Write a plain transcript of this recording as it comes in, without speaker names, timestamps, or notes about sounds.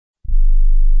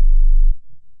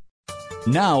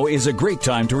Now is a great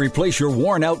time to replace your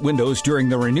worn-out windows during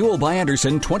the Renewal by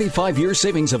Andersen 25-year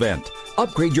savings event.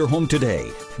 Upgrade your home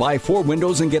today. Buy 4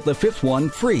 windows and get the 5th one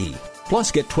free. Plus,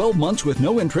 get 12 months with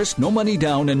no interest, no money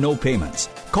down, and no payments.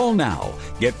 Call now.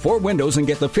 Get 4 windows and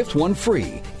get the 5th one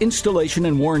free. Installation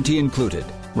and warranty included.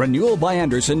 Renewal by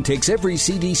Andersen takes every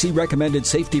CDC-recommended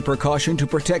safety precaution to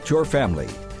protect your family.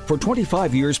 For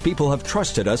 25 years, people have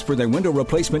trusted us for their window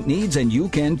replacement needs, and you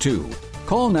can too.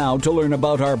 Call now to learn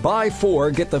about our buy 4,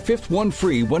 get the 5th one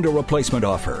free window replacement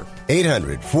offer.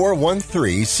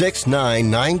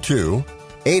 800-413-6992.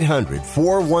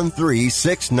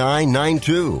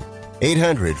 800-413-6992.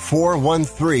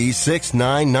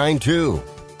 800-413-6992.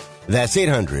 That's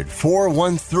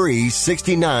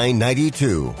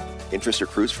 800-413-6992. Interest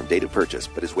accrues from date of purchase,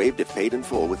 but is waived if paid in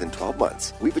full within 12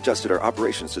 months. We've adjusted our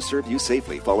operations to serve you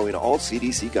safely following all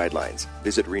CDC guidelines.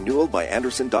 Visit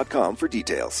renewalbyandersen.com for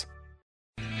details.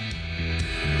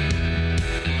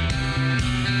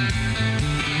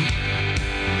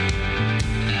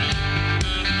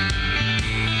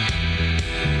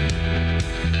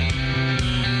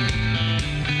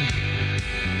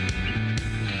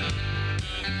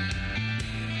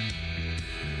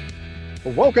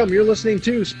 Welcome. You're listening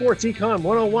to Sports Econ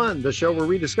 101, the show where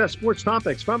we discuss sports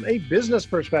topics from a business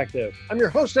perspective. I'm your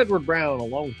host, Edward Brown,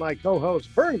 along with my co-host,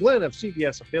 Vern Glenn of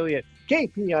CBS affiliate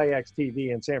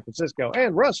KPIX-TV in San Francisco,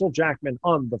 and Russell Jackman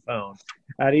on the phone.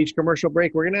 At each commercial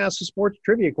break, we're going to ask a sports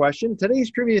trivia question.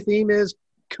 Today's trivia theme is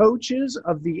coaches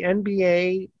of the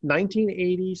NBA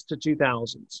 1980s to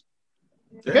 2000s.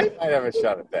 Okay? I'd have a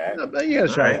shot at that. You got a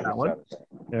shot at that one.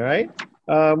 All right.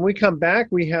 When we come back,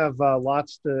 we have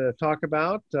lots to talk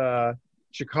about.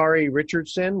 Sha'Carri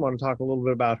Richardson, want to talk a little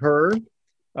bit about her.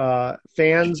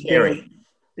 Fans. Sha'Carri.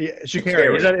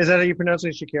 Sha'Carri. Is that how you pronounce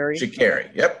it? Sha'Carri?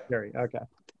 Sha'Carri, yep. Sha'Carri, okay.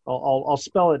 I'll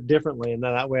spell it differently, and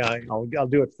then that way I'll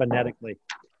do it phonetically.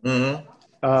 Mm-hmm.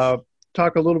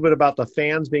 Talk a little bit about the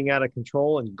fans being out of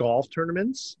control in golf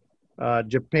tournaments.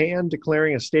 Japan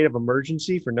declaring a state of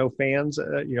emergency for no fans,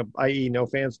 i.e. no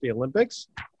fans at the Olympics.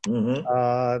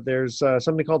 Mm-hmm. There's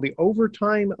something called the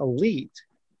Overtime Elite,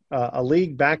 a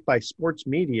league backed by sports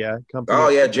media companies. Oh,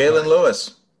 yeah, Jalen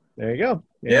Lewis. There you go.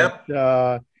 Yep.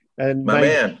 And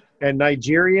man. And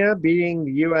Nigeria beating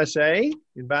the USA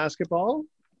in basketball.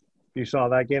 If you saw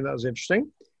that game, that was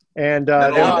interesting. And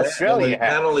not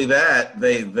only that,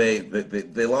 they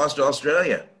lost to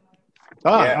Australia.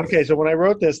 Yes. Okay. So when I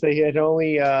wrote this, they had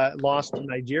only lost to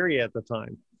Nigeria at the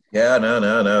time. Yeah,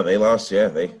 no. They lost. Yeah,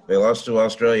 they lost to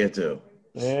Australia too.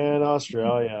 And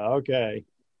Australia. Okay.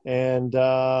 And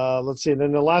let's see.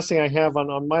 Then the last thing I have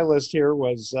on my list here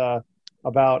was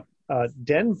about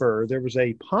Denver. There was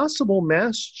a possible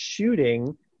mass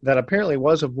shooting that apparently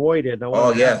was avoided.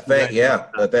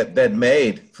 That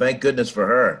made. Thank goodness for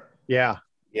her. Yeah.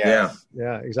 Yes.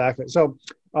 Yeah, exactly. So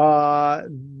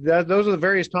those are the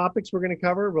various topics we're going to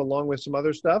cover, along with some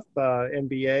other stuff.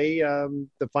 NBA,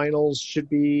 the finals could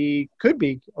be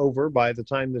over by the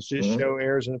time this show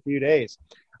airs in a few days.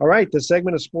 All right, this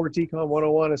segment of Sports Econ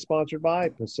 101 is sponsored by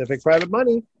Pacific Private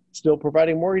Money, still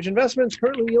providing mortgage investments,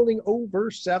 currently yielding over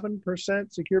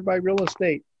 7%, secured by real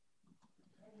estate.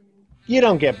 You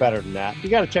don't get better than that. You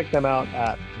got to check them out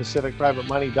at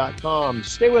pacificprivatemoney.com.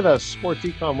 Stay with us. Sports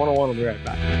Econ 101 will be right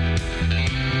back.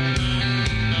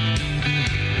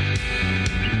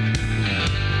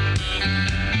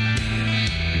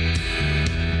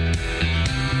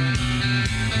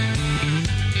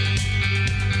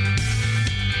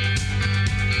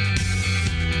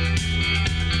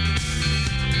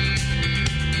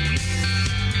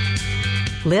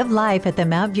 Live life at the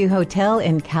Mount View Hotel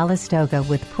in Calistoga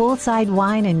with poolside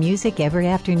wine and music every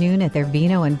afternoon at their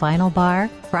Vino and Vinyl Bar.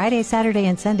 Friday, Saturday,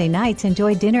 and Sunday nights,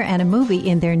 enjoy dinner and a movie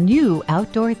in their new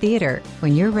outdoor theater.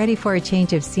 When you're ready for a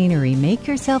change of scenery, make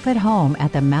yourself at home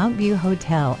at the Mount View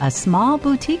Hotel, a small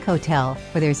boutique hotel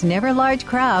where there's never large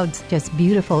crowds, just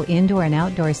beautiful indoor and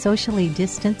outdoor socially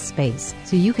distanced space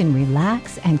so you can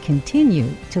relax and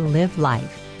continue to live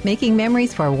life. Making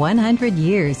memories for 100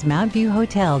 years,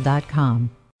 MountViewHotel.com.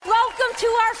 Welcome to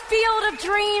our field of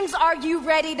dreams. Are you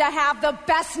ready to have the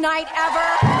best night ever?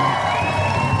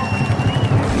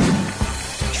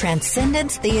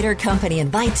 Transcendence Theater Company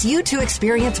invites you to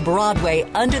experience Broadway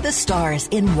under the stars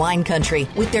in wine country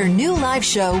with their new live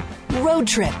show, Road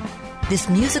Trip. This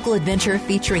musical adventure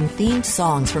featuring themed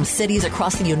songs from cities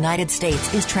across the United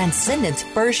States is Transcendence's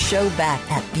first show back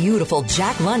at beautiful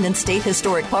Jack London State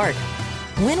Historic Park.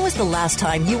 When was the last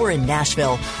time you were in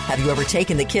Nashville? Have you ever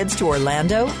taken the kids to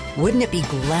Orlando? Wouldn't it be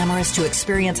glamorous to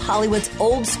experience Hollywood's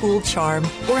old school charm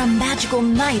or a magical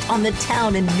night on the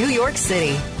town in New York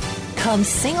City? Come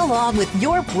sing along with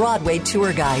your Broadway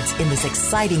tour guides in this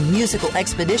exciting musical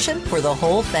expedition for the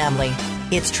whole family.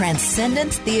 It's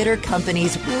Transcendence Theater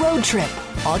Company's Road Trip,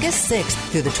 August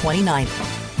 6th through the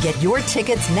 29th. Get your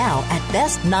tickets now at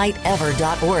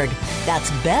bestnightever.org. That's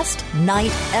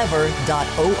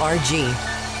bestnightever.org.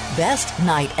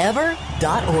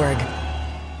 bestnightever.org.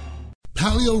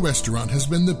 Palio Restaurant has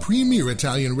been the premier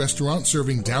Italian restaurant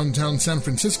serving downtown San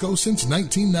Francisco since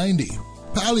 1990.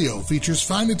 Palio features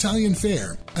fine Italian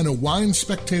fare and a Wine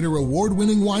Spectator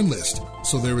award-winning wine list,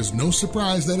 so there is no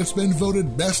surprise that it's been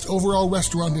voted best overall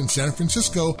restaurant in San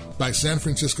Francisco by San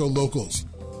Francisco locals.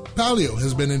 Palio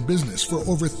has been in business for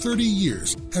over 30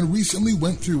 years and recently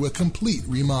went through a complete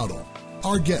remodel.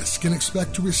 Our guests can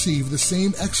expect to receive the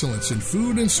same excellence in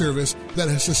food and service that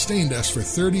has sustained us for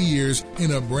 30 years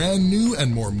in a brand new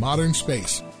and more modern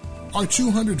space. Our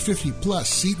 250-plus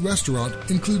seat restaurant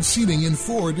includes seating in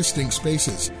 4 distinct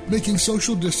spaces, making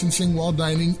social distancing while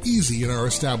dining easy in our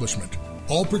establishment.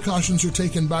 All precautions are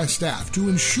taken by staff to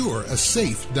ensure a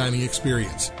safe dining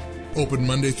experience. Open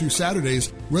Monday through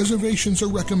Saturdays, reservations are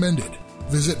recommended.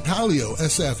 Visit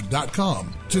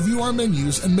paliosf.com to view our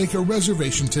menus and make a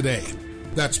reservation today.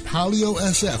 That's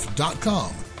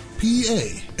paliosf.com,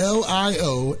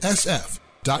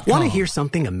 PALIOSF.com. Want to hear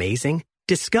something amazing?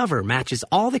 Discover matches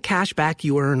all the cash back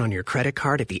you earn on your credit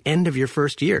card at the end of your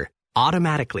first year,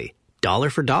 automatically, dollar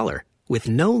for dollar, with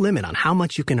no limit on how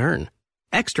much you can earn.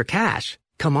 Extra cash?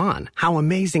 Come on, how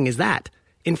amazing is that?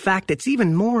 In fact, it's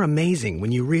even more amazing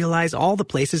when you realize all the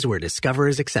places where Discover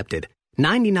is accepted.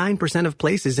 99% of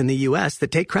places in the U.S.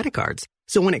 that take credit cards.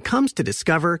 So when it comes to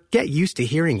Discover, get used to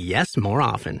hearing yes more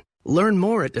often. Learn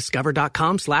more at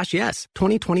discover.com/yes.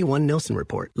 2021 Nielsen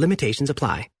Report. Limitations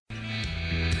apply.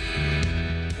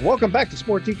 Welcome back to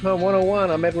Sports Econ 101.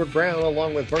 I'm Edward Brown,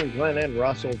 along with Vern Glenn and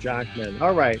Russell Jackman.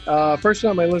 All right, first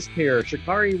on my list here,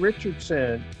 Sha'Carri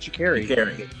Richardson.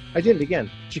 Sha'Carri. I did it again.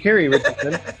 Sha'Carri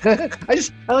Richardson. I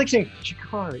like saying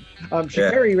Sha'Carri.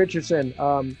 Sha'Carri Richardson.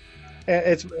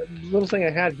 It's a little thing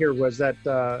I had here was that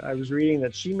I was reading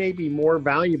that she may be more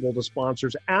valuable to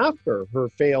sponsors after her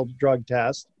failed drug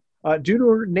test due to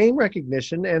her name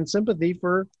recognition and sympathy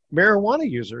for marijuana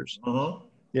users. Uh-huh.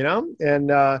 You know,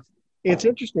 and it's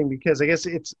interesting because I guess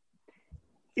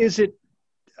is it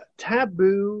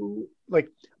taboo? Like,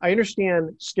 I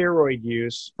understand steroid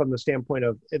use from the standpoint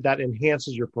of that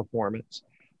enhances your performance.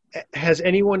 Has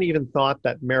anyone even thought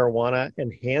that marijuana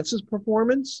enhances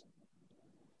performance?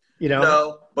 You know?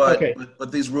 No,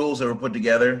 but these rules that were put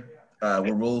together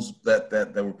were rules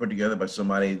that were put together by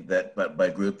somebody by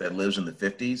a group that lives in the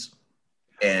 50s,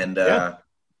 and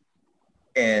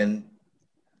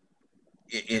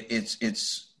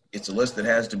it's a list that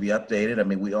has to be updated. I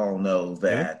mean, we all know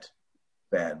that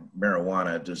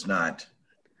marijuana does not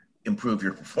improve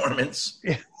your performance.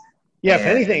 Yeah, if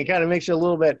anything, it kind of makes you a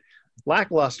little bit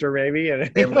lackluster, maybe.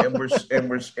 And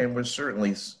we're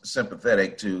certainly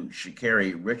sympathetic to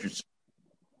Sha'Carri Richardson.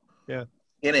 Yeah.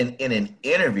 In an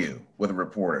interview with a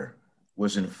reporter,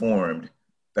 was informed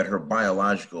that her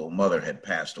biological mother had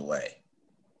passed away,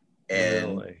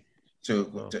 and really?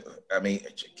 I mean,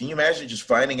 can you imagine just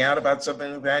finding out about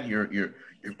something like that? Your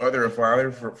mother or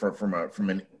father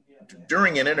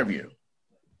during an interview,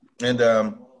 and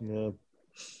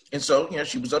so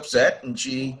she was upset, and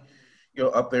she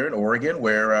up there in Oregon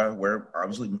where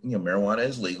obviously marijuana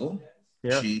is legal,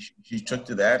 she took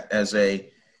to that as a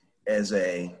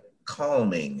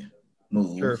calming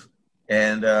move, sure.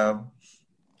 And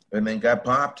then got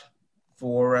popped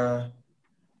for.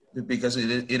 Because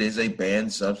it is a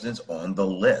banned substance on the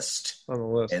list.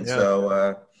 And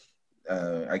so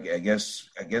I guess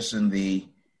in the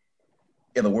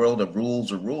world of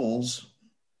rules,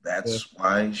 that's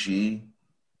why she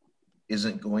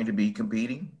isn't going to be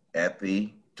competing at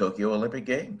the Tokyo Olympic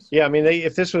Games. Yeah, I mean,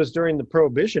 if this was during the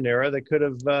Prohibition era, they could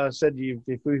have said,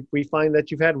 if we find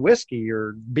that you've had whiskey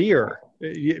or beer,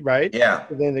 right? Yeah.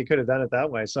 Then they could have done it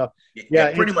that way. So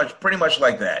yeah, pretty much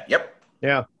like that. Yep.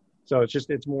 Yeah. So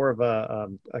it's more of a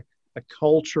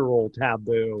cultural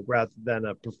taboo rather than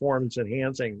a performance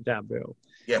enhancing taboo.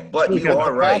 Yeah, but you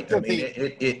are right. I mean,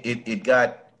 it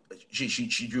got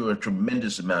she drew a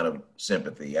tremendous amount of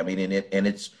sympathy. I mean, and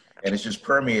it's just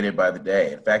permeated by the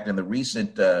day. In fact, in the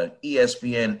recent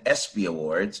ESPN ESPY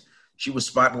Awards, she was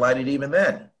spotlighted even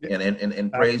then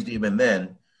and praised even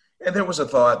then. And there was a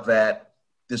thought that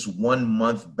this 1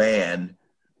 month ban,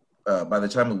 by the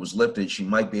time it was lifted, she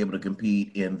might be able to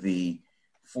compete in the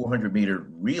 400-meter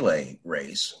relay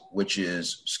race, which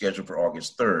is scheduled for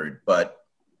August 3rd. But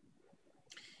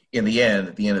in the end,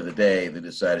 at the end of the day, they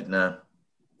decided,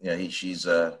 she's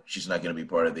not going to be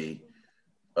part of the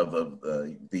of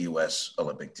the U.S.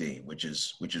 Olympic team, which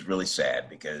is really sad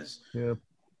because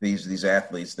these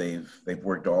athletes they've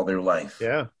worked all their life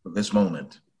for this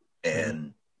moment.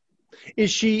 And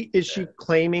is she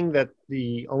claiming that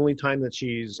the only time that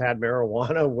she's had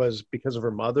marijuana was because of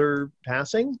her mother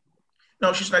passing?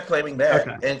 No, she's not claiming that.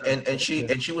 Okay. And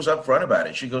she was upfront about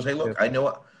it. She goes, "Hey, look, I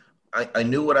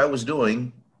knew what I was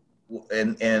doing,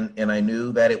 and I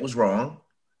knew that it was wrong,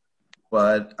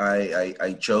 but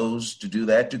I chose to do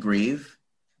that to grieve,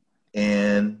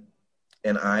 and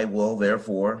I will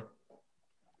therefore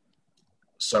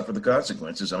suffer the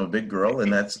consequences. I'm a big girl,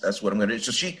 and that's what I'm going to do."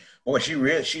 So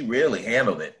she really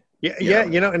handled it. Yeah,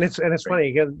 and it's funny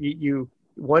again.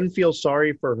 One feels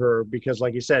sorry for her because,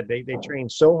 like you said, they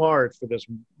trained so hard for this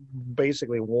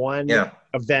basically one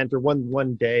event or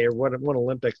one day or one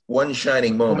Olympics, one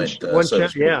shining moment.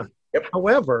 Yep.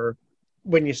 However,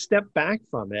 when you step back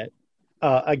from it,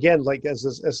 again, like as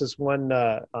this one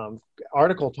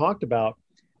article talked about,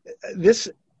 this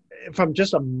from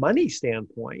just a money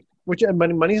standpoint, which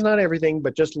money's not everything,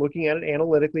 but just looking at it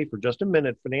analytically for just a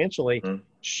minute financially,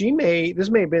 this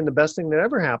may have been the best thing that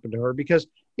ever happened to her, because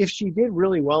if she did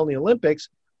really well in the Olympics,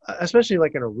 especially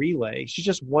like in a relay, she's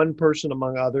just one person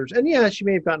among others. And yeah, she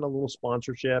may have gotten a little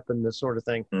sponsorship and this sort of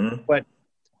thing, but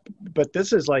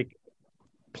this is like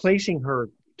placing her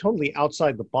totally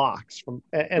outside the box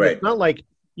it's not like,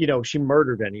 she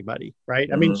murdered anybody, right?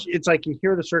 I mean, it's like you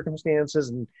hear the circumstances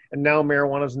and now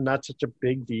marijuana is not such a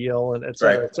big deal and et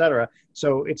cetera, et cetera.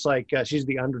 So it's like she's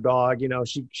the underdog,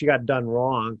 she got done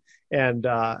wrong. And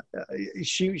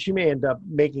she may end up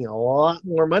making a lot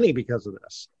more money because of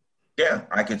this. Yeah,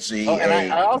 I could see. And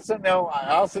I also know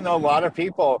a lot of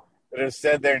people that have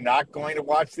said they're not going to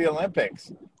watch the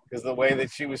Olympics because of the way that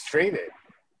she was treated.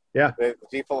 Yeah, that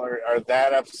people are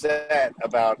that upset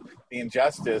about the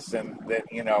injustice, and that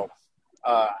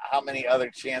how many other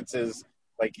chances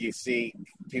like you see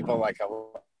people like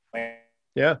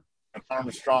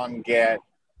Armstrong get,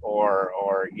 or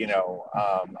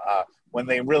when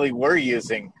they really were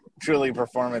using truly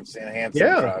performance enhancing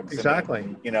drugs. Exactly.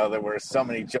 And, there were so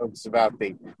many jokes about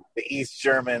the East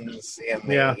Germans in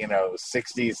the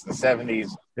 60s and 70s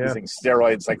using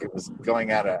steroids like it was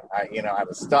going out of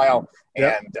style.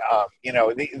 And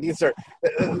these are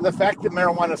the fact that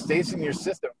marijuana stays in your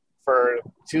system for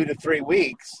 2 to 3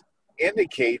 weeks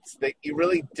indicates that you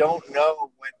really don't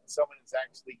know when someone is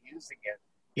actually using it.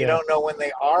 You don't know when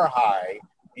they are high.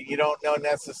 You don't know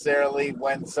necessarily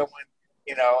when someone,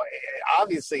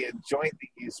 obviously a joint that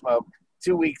you smoke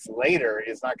 2 weeks later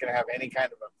is not going to have any kind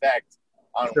of effect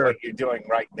on what you're doing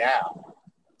right now.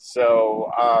 So,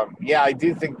 I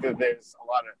do think that there's a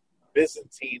lot of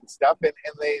Byzantine stuff. And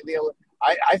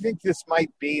I think this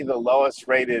might be the lowest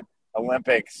rated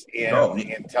Olympics in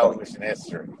television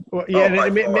history. Well,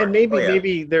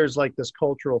 maybe there's like this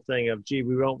cultural thing of, we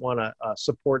don't want to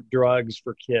support drugs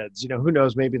for kids. Who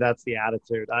knows? Maybe that's the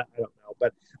attitude. I don't know.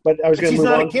 But I was going to move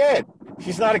on.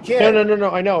 She's not a kid.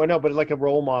 No. I know. But like a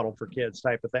role model for kids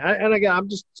type of thing. And again, I'm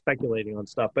just speculating on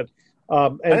stuff. But I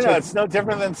don't know. It's no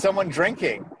different than someone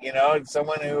drinking.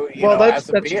 Someone who that's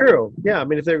true. Yeah, I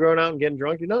mean, if they're going out and getting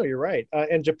drunk, you're right.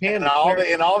 And Japan, in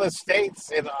all the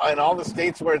states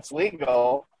where it's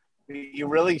legal, you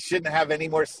really shouldn't have any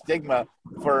more stigma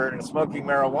for smoking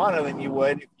marijuana than you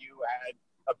would if you had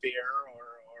a beer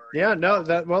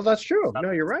or. That's true. No,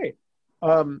 you're right.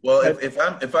 If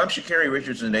I'm Sha'Carri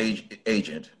Richardson's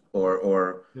agent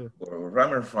or if I'm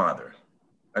her father,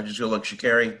 I just go, look,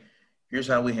 Sha'Carri, here's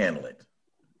how we handle it.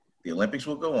 The Olympics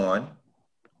will go on,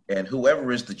 and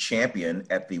whoever is the champion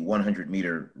at the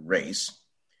 100-meter race,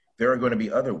 there are going to be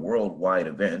other worldwide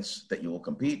events that you will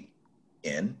compete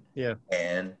in. Yeah.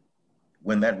 And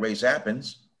when that race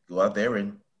happens, go out there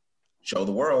and show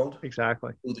the world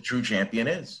exactly who the true champion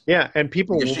is. Yeah, and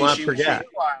people will not forget.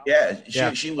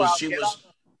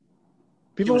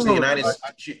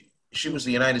 She was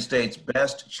the United States'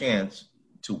 best chance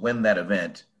to win that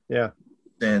event. Yeah.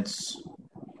 Since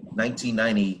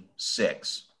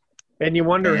 1996. And you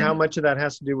wonder how much of that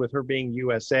has to do with her being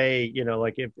USA,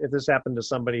 like if this happened to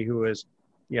somebody who is,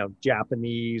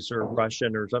 Japanese or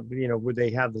Russian or something, would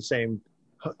they have the same,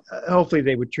 hopefully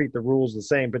they would treat the rules the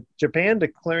same. But Japan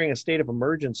declaring a state of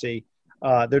emergency,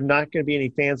 there are not going to be any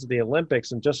fans of the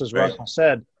Olympics. And just as Russell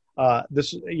said,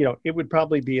 this, it would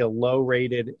probably be a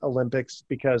low-rated Olympics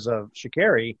because of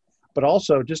Sha'Carri, but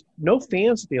also just no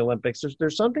fans at the Olympics.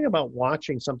 There's something about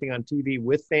watching something on TV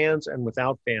with fans and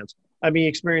without fans. I mean, you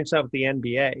experience that with the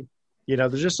NBA.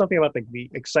 There's just something about the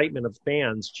excitement of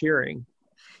fans cheering.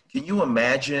 Can you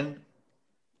imagine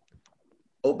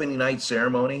opening night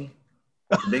ceremony,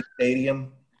 big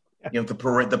stadium,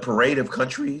 the parade of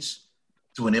countries,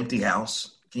 to an empty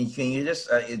house. Can you just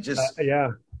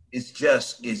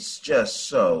it's just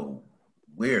so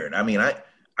weird. I mean,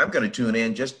 I'm going to tune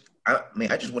in. I just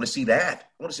want to see that.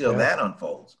 I want to see how that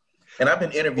unfolds. And I've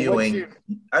been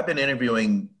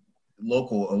interviewing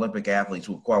local Olympic athletes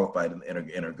who have qualified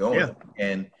and are going.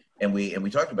 And we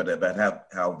talked about that, about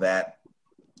how that,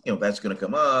 that's going to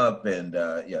come up, and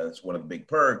it's one of the big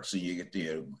perks. So you get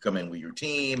to come in with your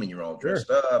team, and you're all dressed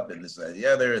up, and this, that, and the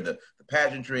other, the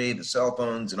pageantry, the cell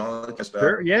phones, and all that kind of stuff.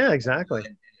 Sure. Yeah, exactly.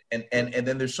 And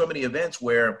then there's so many events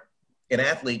where an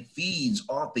athlete feeds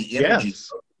off the energy of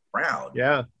the crowd.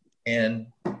 Yeah. And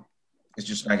it's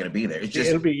just not going to be there.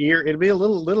 It'll be a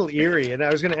little eerie. And I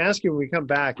was going to ask you when we come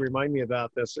back, remind me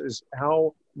about this, is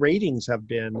how ratings have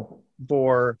been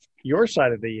for your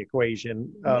side of the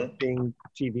equation of being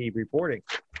TV reporting.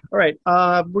 All right.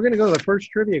 We're going to go to the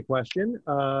first trivia question.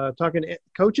 Talking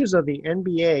coaches of the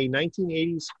NBA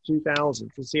 1980s to 2000s.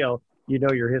 Let's see how you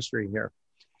know your history here.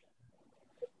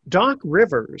 Doc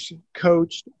Rivers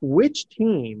coached which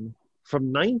team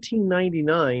from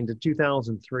 1999 to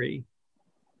 2003?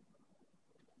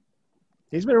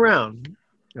 He's been around.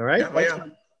 All right.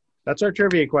 That's our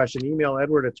trivia question. Email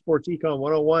Edward at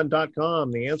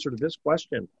sportsecon101.com. The answer to this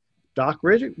question. Doc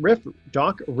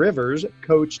Rivers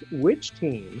coached which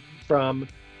team from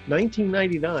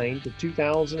 1999 to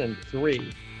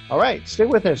 2003? All right. Stay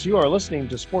with us. You are listening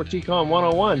to Sports Econ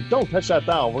 101. Don't touch that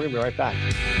dial. We're going to be right back.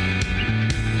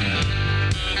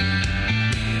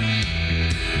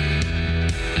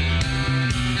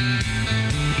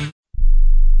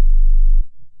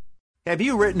 Have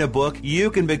you written a book? You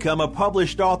can become a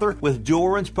published author with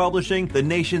Dorrance Publishing, the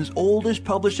nation's oldest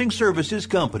publishing services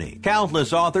company.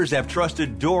 Countless authors have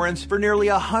trusted Dorrance for nearly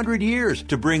 100 years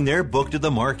to bring their book to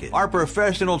the market. Our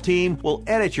professional team will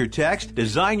edit your text,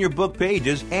 design your book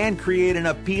pages, and create an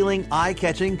appealing,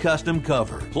 eye-catching custom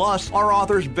cover. Plus, our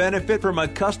authors benefit from a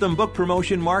custom book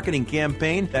promotion marketing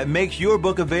campaign that makes your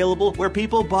book available where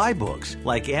people buy books,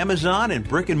 like Amazon and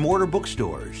brick-and-mortar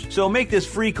bookstores. So make this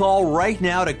free call right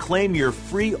now to claim your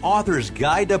free author's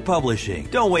guide to publishing.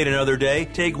 Don't wait another day.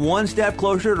 Take one step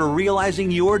closer to realizing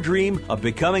your dream of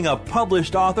becoming a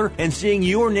published author and seeing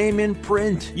your name in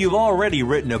print. You've already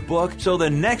written a book, so the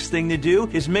next thing to do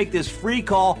is make this free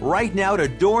call right now to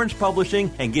Dorrance Publishing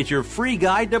and get your free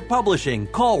guide to publishing.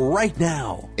 Call right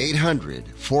now.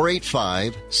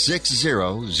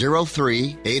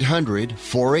 800-485-6003.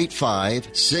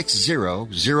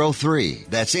 800-485-6003.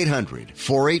 That's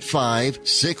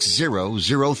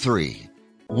 800-485-6003.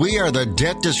 We are the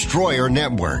Debt Destroyer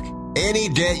Network. Any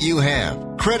debt you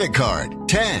have, credit card,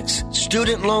 tax,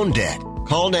 student loan debt,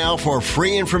 call now for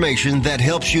free information that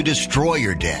helps you destroy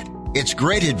your debt. It's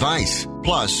great advice.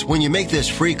 Plus, when you make this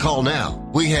free call now,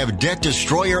 we have Debt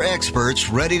Destroyer experts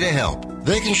ready to help.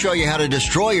 They can show you how to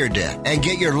destroy your debt and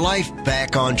get your life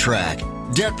back on track.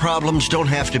 Debt problems don't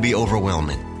have to be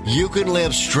overwhelming. You can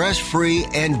live stress-free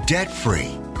and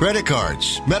debt-free. Credit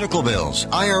cards, medical bills,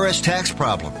 IRS tax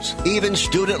problems, even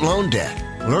student loan debt.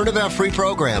 Learn about free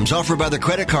programs offered by the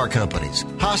credit card companies,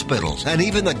 hospitals, and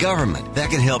even the government that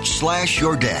can help slash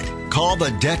your debt. Call the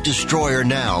Debt Destroyer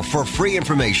now for free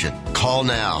information. Call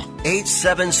now.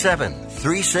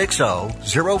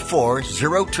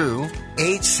 877-360-0402.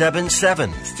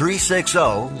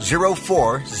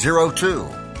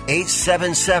 877-360-0402.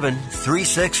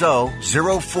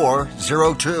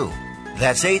 877-360-0402.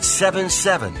 That's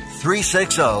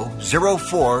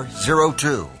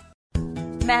 877-360-0402.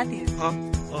 Matthew. Huh?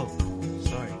 Oh,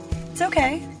 sorry. It's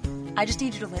okay. I just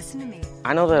need you to listen to me.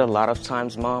 I know that a lot of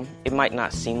times, Mom, it might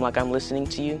not seem like I'm listening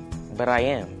to you, but I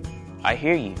am. I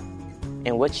hear you.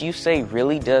 And what you say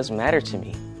really does matter to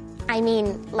me. I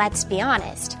mean, let's be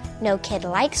honest. No kid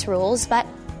likes rules, but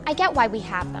I get why we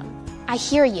have them. I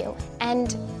hear you,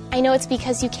 and I know it's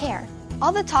because you care.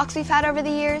 All the talks we've had over the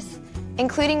years,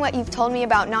 including what you've told me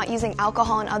about not using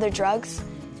alcohol and other drugs,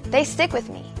 they stick with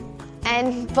me.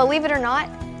 And believe it or not,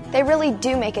 they really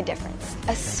do make a difference,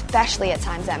 especially at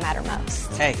times that matter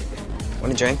most. Hey,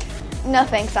 want a drink? No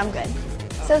thanks, I'm good.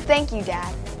 So thank you,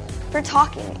 Dad, for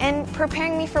talking and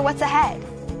preparing me for what's ahead.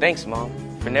 Thanks, Mom,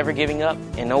 for never giving up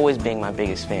and always being my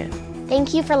biggest fan.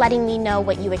 Thank you for letting me know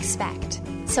what you expect,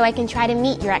 so I can try to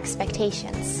meet your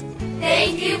expectations.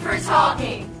 Thank you for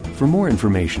talking. For more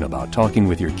information about talking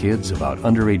with your kids about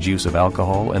underage use of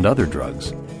alcohol and other drugs,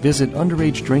 visit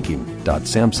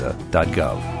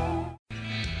underagedrinking.samhsa.gov.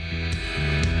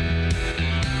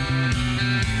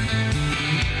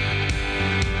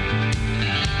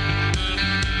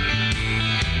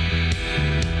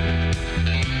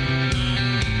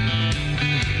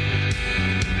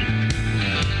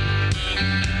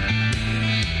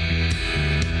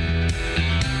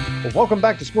 Welcome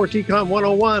back to Sports Econ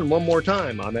 101. One more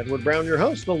time, I'm Edward Brown, your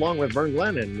host, along with Vern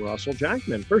Glenn and Russell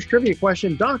Jackman. First trivia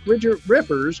question, Doc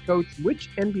Rivers coached which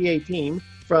NBA team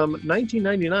from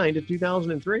 1999 to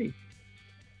 2003?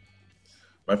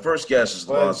 My first guess is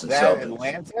the Boston Celtics.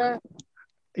 Atlanta?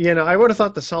 I would have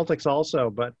thought the Celtics also,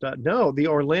 but no, the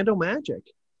Orlando Magic.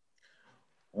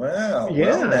 Wow.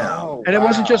 Yeah. Well now. And it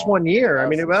wasn't just 1 year. I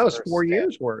mean, that was 4 step.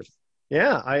 years worth.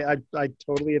 Yeah, I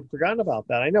totally had forgotten about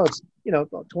that. I know it's,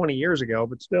 about 20 years ago,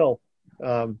 but still,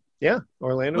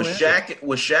 Orlando Was Magic.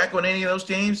 Shaq on any of those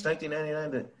teams,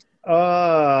 1999?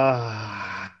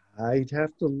 I'd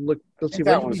have to look. Let's see.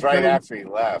 That was right after he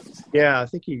left. Yeah, I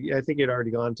think he'd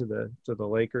already gone to the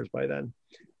Lakers by then.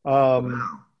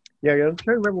 Yeah, I'm trying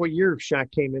to remember what year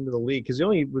Shaq came into the league because he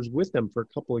only was with them for a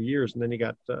couple of years and then he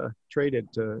got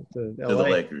traded to LA. To the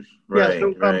Lakers, right? Yeah,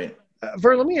 so, right.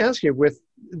 Vern, let me ask you: with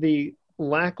the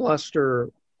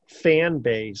lackluster fan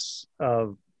base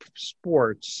of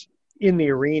sports in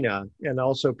the arena, and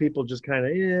also people just kind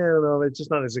of, it's just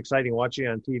not as exciting watching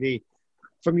on TV.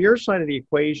 From your side of the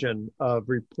equation of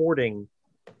reporting,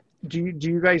 do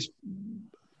you guys?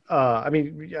 I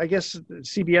guess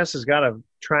CBS has got to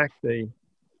track the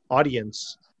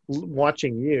audience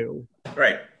watching you,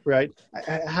 right?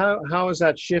 How has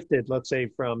that shifted? Let's say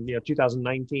from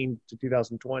 2019 to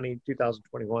 2020,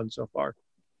 2021 so far.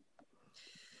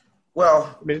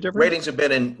 Well, ratings have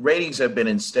been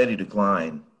in steady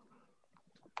decline,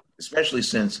 especially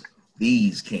since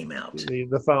these came out.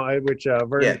 The phone, which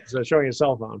Vern is showing his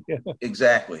cell phone. Yeah.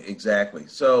 Exactly.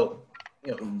 So,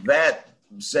 that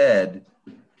said,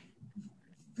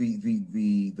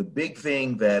 the big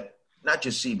thing that not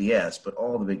just CBS but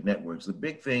all the big networks, the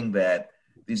big thing that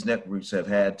these networks have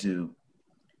had to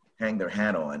hang their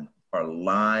hat on are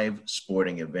live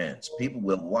sporting events. People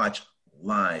will watch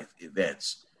live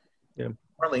events. Yeah.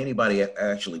 Hardly anybody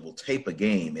actually will tape a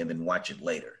game and then watch it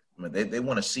later. I mean, they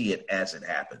want to see it as it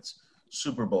happens.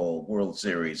 Super Bowl, World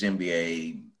Series,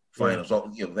 NBA Finals,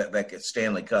 that gets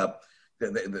Stanley Cup.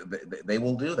 They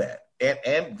will do that.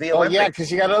 And the Olympics.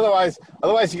 Because you got otherwise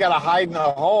you got to hide in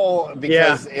a hole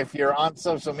because if you're on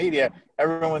social media,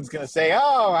 everyone's going to say,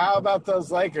 "Oh, how about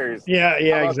those Lakers?" Yeah, how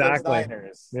about exactly. those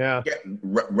Niners? Yeah.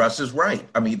 Russ is right.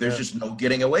 I mean, there's just no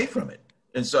getting away from it.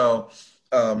 And so,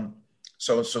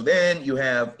 so then you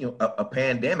have a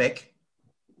pandemic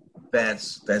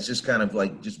that's just kind of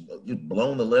like just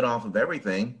blown the lid off of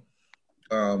everything.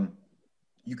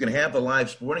 You can have the live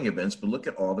sporting events, but look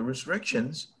at all the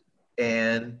restrictions,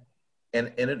 and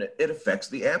it affects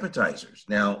the advertisers.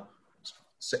 Now,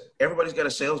 everybody's got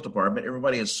a sales department.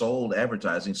 Everybody has sold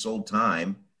advertising, sold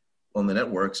time on the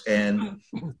networks, and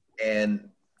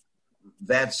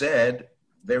that said,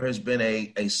 there has been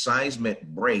a seismic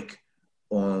break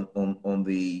on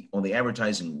the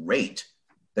advertising rate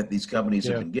that these companies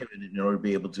have been given in order to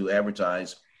be able to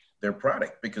advertise their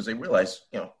product because they realize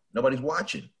nobody's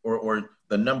watching or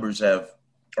the numbers are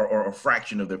a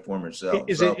fraction of their former selves.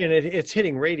 It's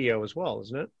hitting radio as well,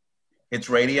 isn't it? It's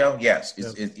radio, yes.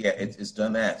 It's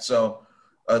done that. So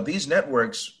these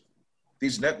networks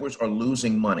are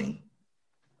losing money,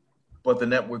 but the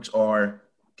networks are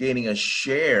gaining a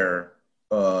share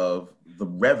of the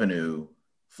revenue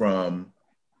from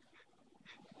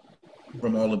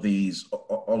all of these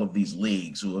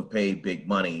leagues who have paid big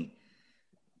money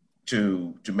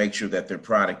to make sure that their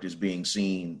product is being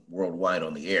seen worldwide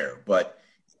on the air. But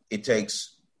it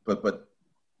takes,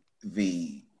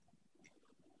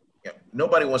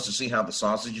 nobody wants to see how the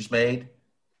sausage is made,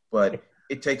 but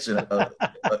it takes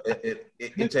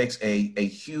it takes a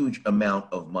huge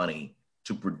amount of money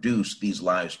to produce these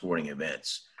live sporting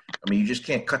events. I mean, you just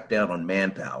can't cut down on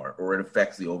manpower, or it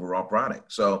affects the overall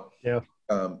product. So,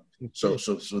 so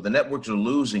the networks are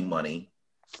losing money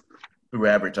through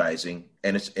advertising,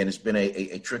 and it's been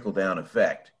a trickle down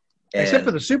effect. And except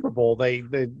for the Super Bowl, they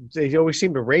always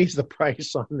seem to raise the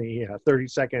price on the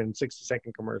 30-second and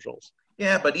 60-second commercials.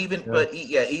 Yeah,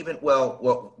 the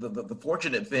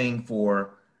fortunate thing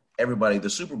for everybody, the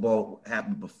Super Bowl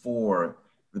happened before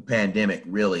the pandemic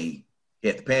really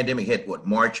hit. The pandemic hit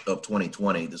March of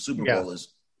 2020. The Super Bowl is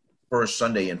first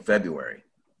Sunday in February.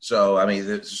 So I mean,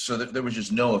 there was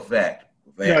just no effect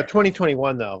there. Yeah,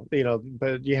 2021 though,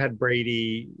 but you had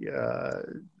Brady,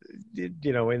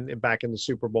 back in the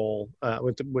Super Bowl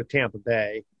with Tampa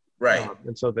Bay, right?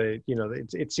 And so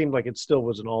it seemed like it still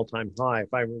was an all-time high,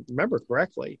 if I remember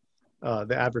correctly,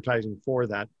 the advertising for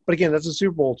that. But again, that's a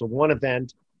Super Bowl. It's a one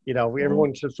event.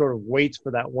 Everyone just sort of waits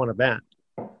for that one event.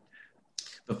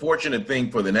 The fortunate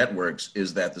thing for the networks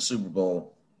is that the Super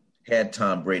Bowl had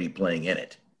Tom Brady playing in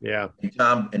it. Yeah.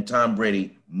 And Tom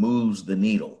Brady moves the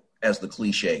needle, as the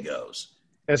cliche goes.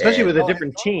 especially with a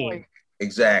different team.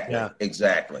 Exactly.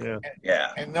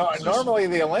 Yeah. And normally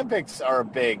the Olympics are a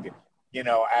big,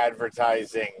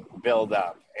 advertising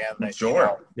buildup, and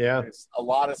there's a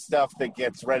lot of stuff that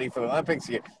gets ready for the Olympics.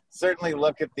 You certainly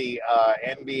look at the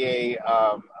NBA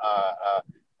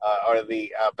or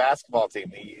the basketball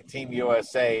team, the Team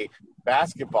USA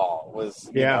basketball was,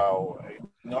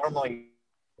 normally.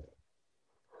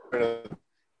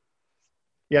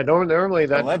 Yeah, normally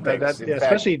that Olympics.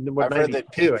 especially I've heard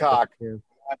that Peacock.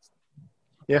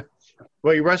 Yeah.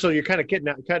 Well, Russell, you're kind of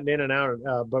cutting in and out,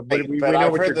 but we know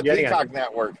I've what heard you're the getting Peacock at.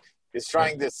 Network is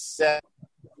trying to set.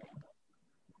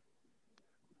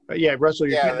 Yeah, Russell,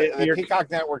 the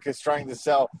Peacock Network is trying to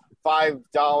sell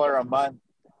 $5 a month.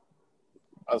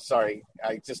 Oh, sorry,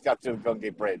 I just got to Golden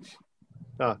Gate Bridge.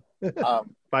 $5.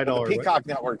 The Peacock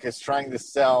Network is trying to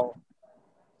sell.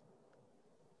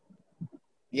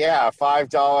 Yeah,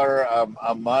 $5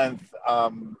 a month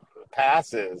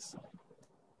passes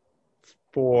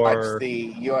for watch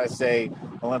the USA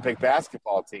Olympic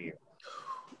basketball team.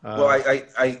 Well,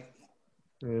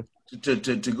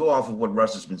 to go off of what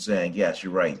Russ has been saying, yes,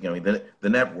 you're right. The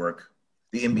network,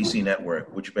 the NBC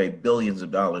network, which paid billions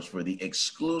of dollars for the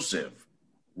exclusive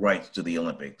rights to the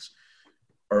Olympics,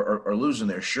 are losing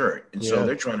their shirt, and so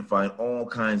they're trying to find all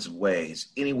kinds of ways,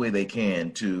 any way they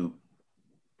can, to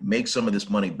make some of this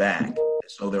money back.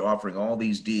 So they're offering all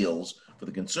these deals for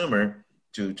the consumer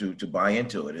to buy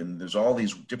into it. And there's all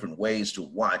these different ways to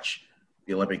watch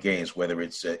the Olympic Games, whether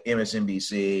it's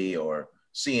MSNBC or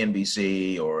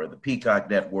CNBC or the Peacock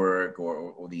Network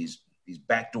or these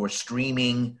backdoor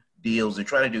streaming deals. They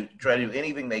try to do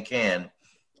anything they can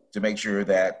to make sure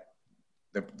that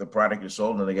the product is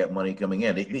sold and they get money coming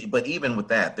in. But even with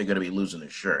that, they're going to be losing their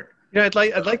shirt. I'd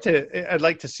like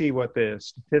to see what the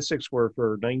statistics were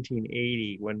for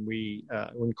 1980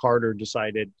 when Carter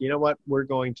decided, you know what, we're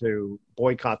going to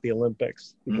boycott the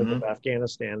Olympics because of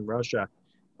Afghanistan and Russia,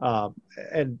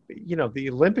 and the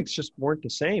Olympics just weren't the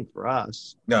same for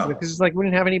us. No, because it's like we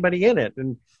didn't have anybody in it,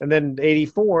 and then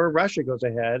 '84 Russia goes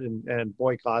ahead and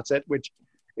boycotts it, which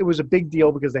it was a big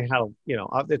deal because they had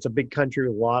it's a big country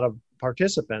with a lot of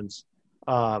participants.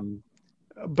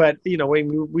 But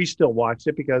we still watched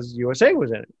it because USA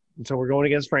was in it, and so we're going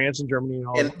against France and Germany and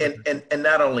all. And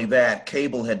not only that,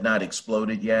 cable had not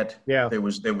exploded yet. Yeah, there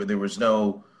was no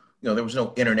there was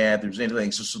no internet. There was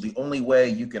anything. So the only way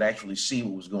you could actually see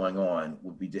what was going on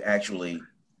would be to actually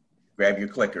grab your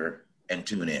clicker and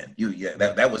tune in.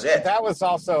 That was it. That was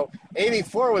also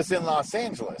 '84 was in Los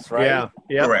Angeles, right?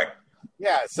 Yeah, correct.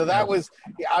 Yeah, so that was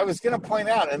 – I was going to point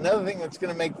out another thing that's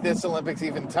going to make this Olympics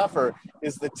even tougher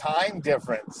is the time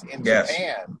difference in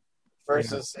Japan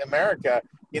versus America.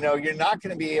 You're not going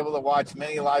to be able to watch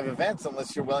many live events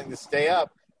unless you're willing to stay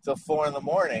up till 4 a.m.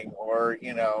 or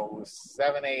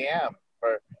 7 a.m.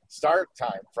 for start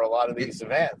time for a lot of these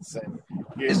events. And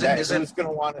who's going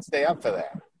to want to stay up for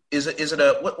that? Is it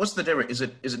what's the difference?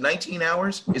 Is it 19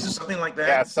 hours? Is it something like that?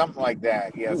 Yeah, something like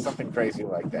that. Yeah, something crazy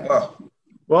like that. Oh.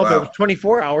 Well, if it was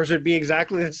 24 hours, it'd be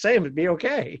exactly the same. It'd be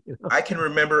okay. I can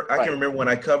remember when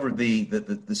I covered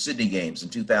the Sydney Games in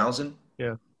 2000.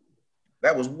 Yeah.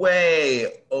 That was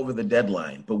way over the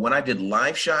deadline. But when I did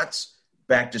live shots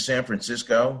back to San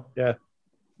Francisco,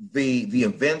 the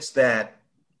events that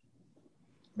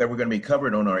were going to be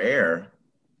covered on our air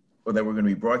or that were going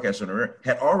to be broadcast on our air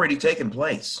had already taken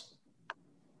place.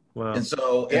 Wow. And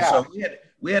so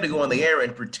we had to go on the air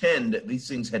and pretend that these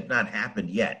things had not happened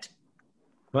yet.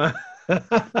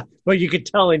 Well, you could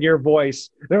tell in your voice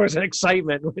there was an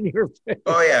excitement when you were.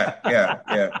 Oh yeah.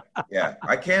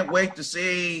 I can't wait to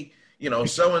see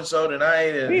so and so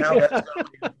tonight and how that's going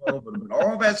to be involved. But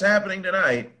all that's happening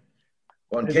tonight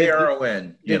on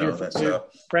KRON. Did your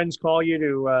friends call you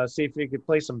to see if you could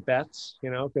play some bets?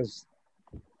 Because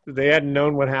they hadn't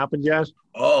known what happened yet.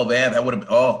 Oh man, that would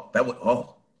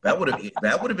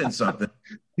have been something.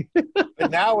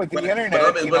 But now with the internet,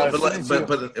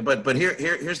 but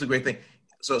here's the great thing.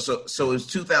 So it was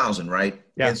 2000, right?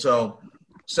 Yeah. And so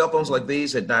cell phones like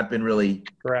these had not been really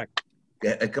correct.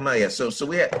 Yeah, come on, yeah. So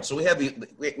we have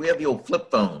the old flip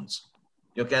phones,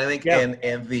 kind of thing,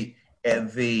 and the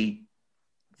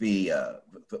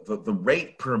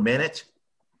rate per minute.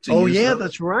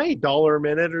 That's right, $1 a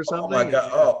minute or something. Oh my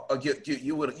God! Oh,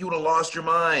 you would have lost your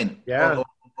mind. Yeah.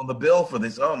 On the bill for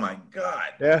this. Oh my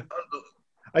God. Yeah.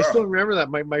 I still remember that.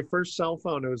 My first cell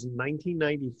phone, it was in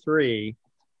 1993.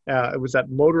 It was that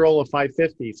Motorola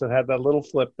 550. So it had that little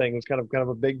flip thing. It was kind of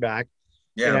a big back.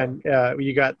 Yeah. And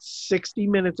you got 60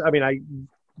 minutes. I mean,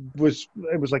 it was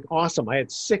like awesome. I had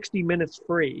 60 minutes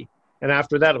free. And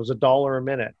after that, it was $1 a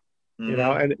minute,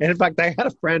 and in fact, I had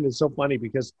a friend. It's so funny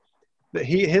because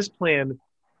his plan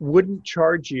wouldn't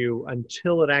charge you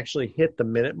until it actually hit the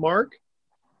minute mark.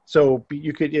 So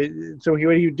you could, what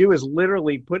he would do is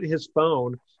literally put his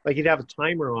phone, like he'd have a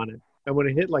timer on it. And when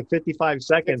it hit like 55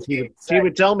 seconds, he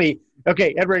would tell me,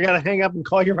 okay, Edward, I got to hang up and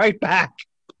call you right back.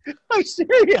 I'm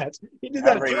serious. He did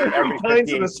that every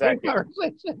times in the same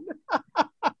conversation.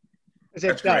 I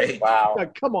said, That's great. Wow.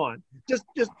 Doug, come on. Just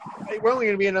we're only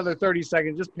going to be another 30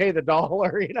 seconds. Just pay the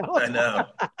 $1, you know? I know.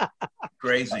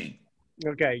 Crazy.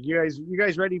 Okay. You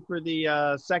guys ready for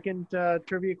the second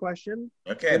trivia question?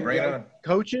 Okay, bring it on.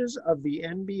 Coaches of the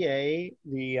NBA,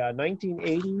 the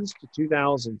 1980s to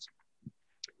 2000s.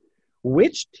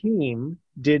 Which team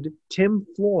did Tim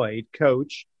Floyd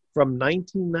coach from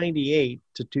 1998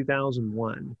 to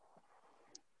 2001?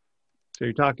 So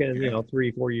you're talking,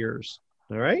 3-4 years.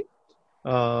 All right.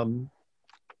 And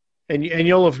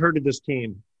you'll have heard of this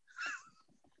team.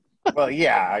 Well,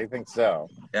 yeah, I think so.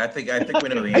 Yeah, I think we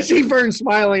know the answer. I see Vern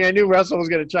smiling. I knew Russell was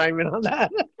going to chime in on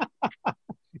that.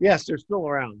 Yes, they're still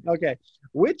around. Okay.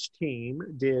 Which team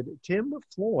did Tim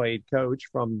Floyd coach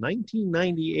from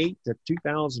 1998 to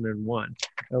 2001?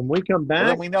 And we come back.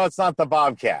 Well, we know it's not the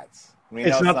Bobcats.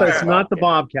 It's not the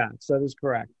Bobcats. That is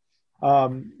correct.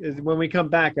 When we come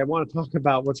back, I want to talk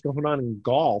about what's going on in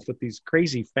golf with these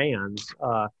crazy fans.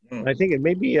 And I think it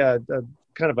may be a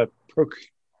kind of a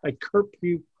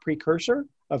precursor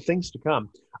of things to come.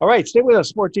 All right, stay with us.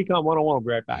 Sports Econ 101. We'll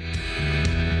be right back.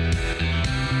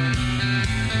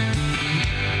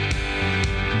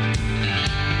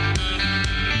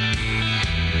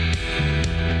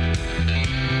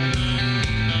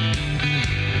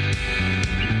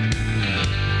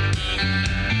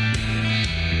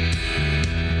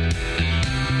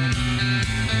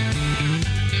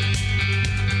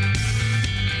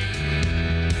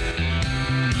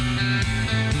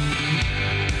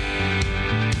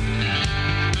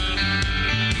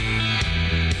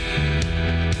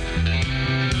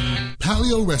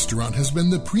 Palio Restaurant has been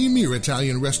the premier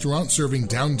Italian restaurant serving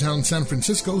downtown San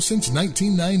Francisco since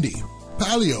 1990.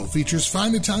 Palio features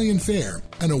fine Italian fare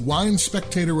and a Wine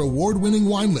Spectator award-winning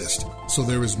wine list, so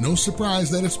there is no surprise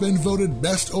that it's been voted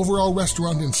best overall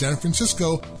restaurant in San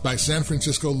Francisco by San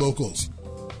Francisco locals.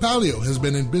 Palio has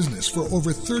been in business for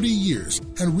over 30 years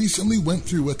and recently went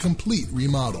through a complete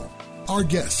remodel. Our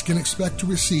guests can expect to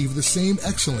receive the same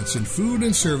excellence in food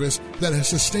and service that has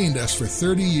sustained us for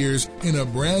 30 years in a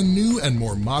brand new and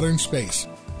more modern space.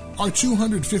 Our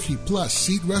 250-plus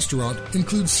seat restaurant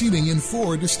includes seating in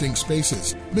 4 distinct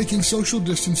spaces, making social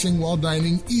distancing while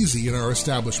dining easy in our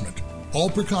establishment. All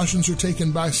precautions are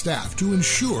taken by staff to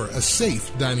ensure a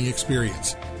safe dining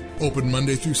experience. Open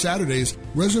Monday through Saturdays,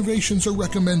 reservations are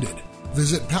recommended.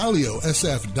 Visit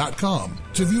paliosf.com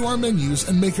to view our menus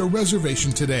and make a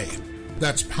reservation today.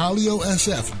 That's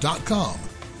paliosf.com,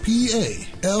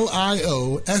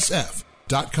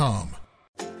 PALIOSF.com.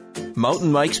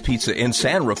 Mountain Mike's Pizza in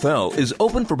San Rafael is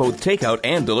open for both takeout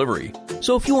and delivery.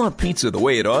 So if you want pizza the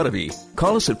way it ought to be,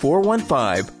 call us at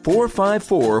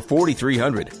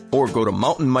 415-454-4300 or go to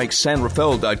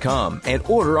mountainmikesanrafael.com and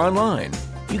order online.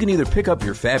 You can either pick up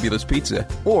your fabulous pizza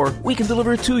or we can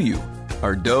deliver it to you.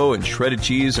 Our dough and shredded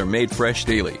cheese are made fresh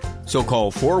daily. So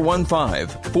call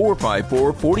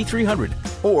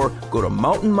 415-454-4300 or go to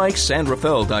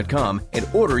mountainmikesanrafael.com and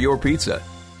order your pizza.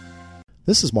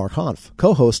 This is Mark Hanf,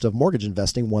 co-host of Mortgage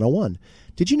Investing 101.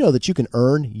 Did you know that you can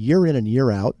earn year in and year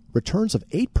out returns of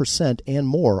 8% and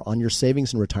more on your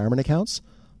savings and retirement accounts?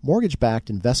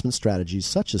 Mortgage-backed investment strategies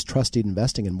such as trust-deed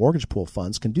investing and mortgage pool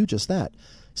funds can do just that.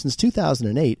 Since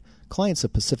 2008, clients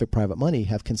of Pacific Private Money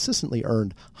have consistently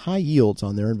earned high yields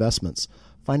on their investments.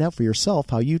 Find out for yourself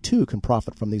how you too can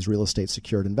profit from these real estate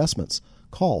secured investments.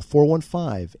 Call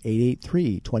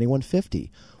 415-883-2150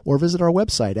 or visit our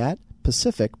website at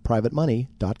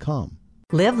pacificprivatemoney.com.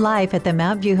 Live life at the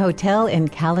Mount View Hotel in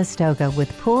Calistoga with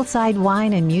poolside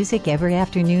wine and music every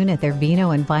afternoon at their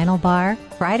Vino and Vinyl Bar.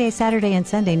 Friday, Saturday, and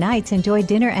Sunday nights, enjoy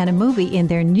dinner and a movie in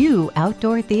their new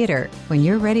outdoor theater. When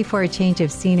you're ready for a change of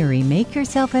scenery, make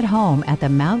yourself at home at the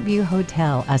Mount View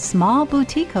Hotel, a small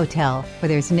boutique hotel where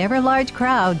there's never large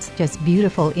crowds, just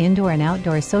beautiful indoor and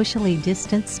outdoor socially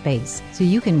distanced space so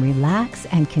you can relax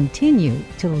and continue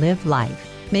to live life.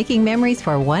 Making memories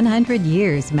for 100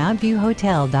 years,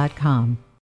 MountViewHotel.com.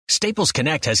 Staples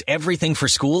Connect has everything for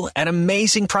school at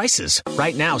amazing prices.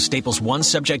 Right now, Staples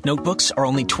one-subject notebooks are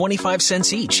only 25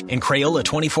 cents each, and Crayola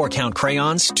 24-count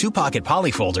crayons, 2-pocket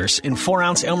polyfolders, and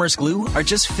 4-ounce Elmer's glue are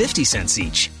just 50 cents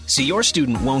each. So your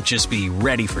student won't just be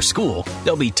ready for school,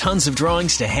 there'll be tons of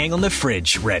drawings to hang on the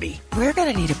fridge ready. We're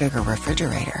going to need a bigger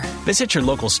refrigerator. Visit your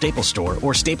local Staples store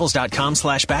or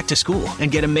staples.com/back to school and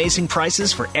get amazing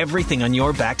prices for everything on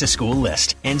your back to school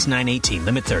list. Ends 9/18,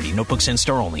 limit 30, notebooks in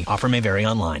store only. Offer may vary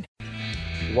online.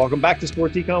 Welcome back to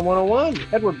Sports Econ 101.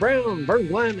 Edward Brown, Vern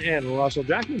Glenn, and Russell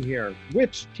Jackman here.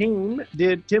 Which team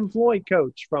did Tim Floyd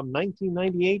coach from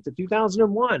 1998 to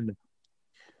 2001?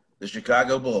 The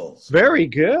Chicago Bulls. Very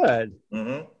good.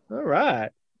 Mm-hmm. All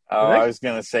right. Oh, I was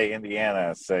going to say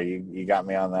Indiana, so you got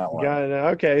me on that one.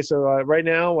 Okay, so right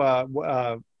now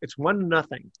it's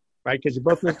 1-0, right? Because you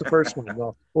both missed the first one.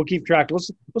 We'll keep track. We'll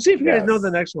see if you guys know the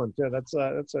next one. Yeah, that's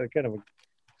a kind of a.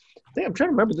 I think I'm trying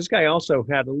to remember. This guy also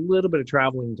had a little bit of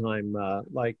traveling time,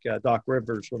 like Doc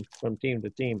Rivers from team to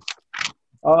team.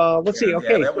 Let's see.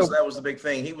 Okay, that was the big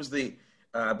thing. He was the,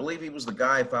 I believe he was the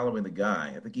guy following the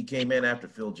guy. I think he came in after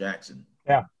Phil Jackson.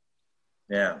 Yeah.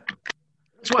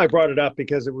 That's why I brought it up,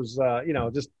 because it was,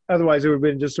 just otherwise it would have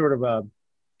been just sort of a,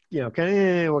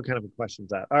 what kind of a question is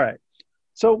that? All right.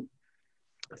 So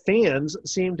fans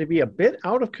seem to be a bit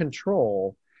out of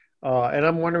control. And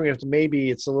I'm wondering if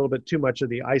maybe it's a little bit too much of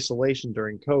the isolation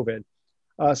during COVID.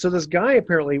 So this guy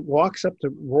apparently walks up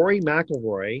to Rory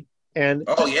McIlroy and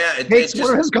takes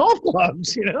one of his golf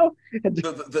clubs,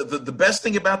 The best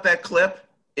thing about that clip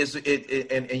is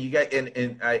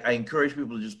I encourage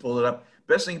people to just pull it up.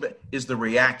 Best thing is the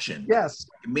reaction. Yes.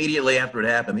 Immediately after it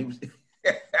happened, he was.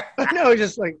 No,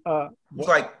 just like. It's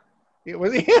like.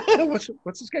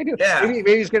 What's this guy doing? Yeah.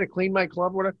 Maybe he's going to clean my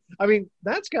club or whatever. I mean,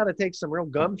 that's got to take some real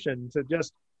gumption to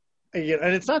just, and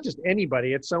it's not just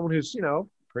anybody. It's someone who's,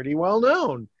 pretty well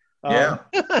known.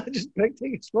 Just take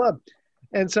his club.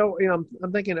 And so,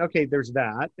 I'm thinking, okay, there's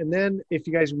that. And then if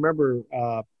you guys remember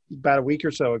about a week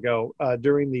or so ago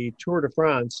during the Tour de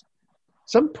France,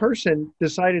 some person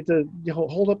decided to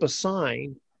hold up a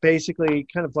sign, basically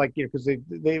kind of like, because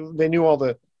they knew all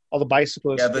the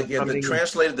bicyclists. They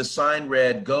translated the sign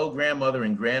read "Go grandmother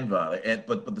and grandfather,"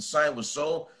 but the sign was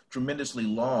so tremendously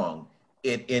long,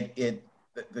 they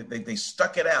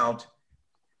stuck it out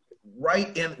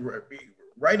right in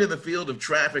the field of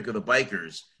traffic of the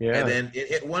bikers, and then it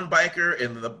hit one biker,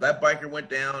 and that biker went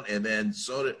down, and then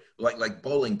so did like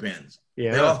bowling pins.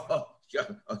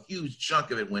 A huge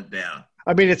chunk of it went down.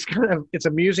 I mean, it's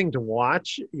amusing to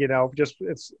watch.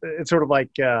 It's sort of like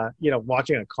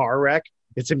watching a car wreck.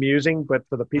 It's amusing, but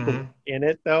for the people in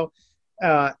it, though,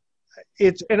 and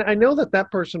I know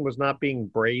that person was not being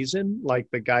brazen,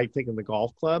 like the guy taking the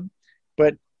golf club,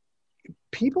 but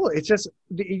people, it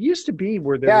used to be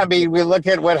where there. We look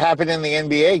at what happened in the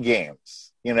NBA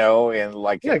games, in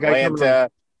like Atlanta,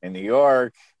 in New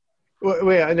York.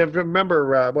 Wait, I never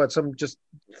remember some just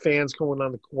fans going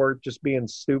on the court just being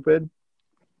stupid.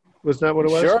 Was that what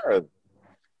it was? Sure.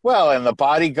 Well, and the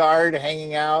bodyguard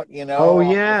hanging out,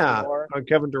 on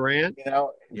Kevin Durant.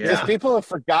 Just people have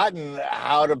forgotten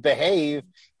how to behave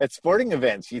at sporting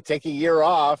events. You take a year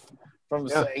off from,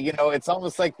 it's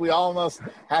almost like we almost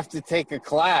have to take a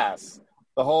class.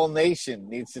 The whole nation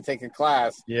needs to take a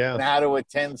class on how to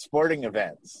attend sporting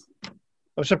events.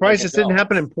 I'm surprised this didn't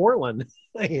happen in Portland,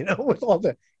 with all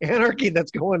the anarchy that's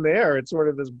going there. It's sort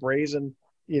of this brazen,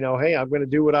 hey, I'm going to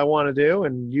do what I want to do,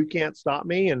 and you can't stop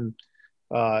me, and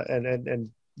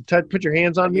put your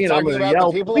hands on me, and I'm going to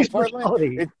yell.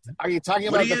 Are you talking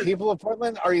about the people of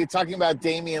Portland? Or are you talking about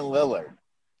Damian Lillard?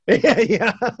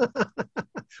 Yeah.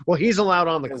 Well, he's allowed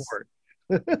on the court.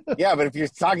 Yeah, but if you're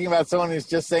talking about someone who's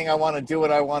just saying, "I want to do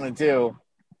what I want to do,"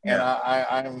 and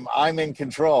I'm in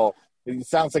control, it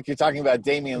sounds like you're talking about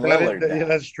Damian Lillard. Yeah,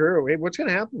 that's true. Hey, what's going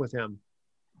to happen with him?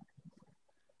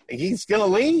 He's going to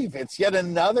leave. It's yet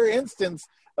another instance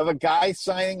of a guy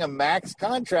signing a max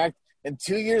contract and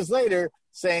 2 years later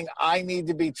saying, I need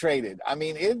to be traded. I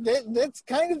mean, that's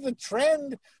kind of the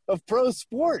trend of pro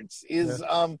sports is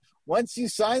once you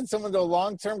sign someone to a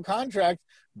long-term contract,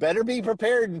 better be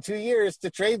prepared in 2 years to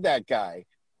trade that guy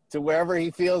to wherever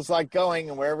he feels like going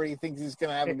and wherever he thinks he's going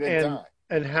to have a good time.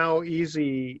 And how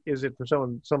easy is it for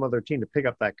some other team to pick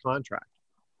up that contract?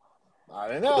 I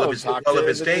don't know. Well, if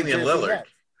it's Damian Lillard,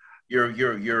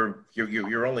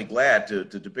 you're only glad to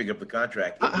pick up the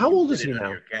contract. How old is he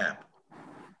now?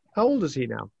 How old is he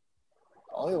now?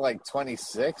 Only like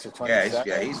 26 or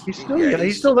 27.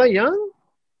 He's still that young?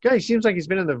 Guy, he seems like he's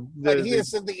been in the he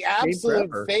is the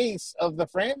absolute face of the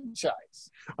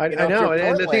franchise. I know.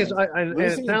 And the thing is,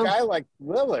 losing a guy like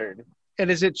Lillard. And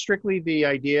is it strictly the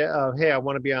idea of, hey, I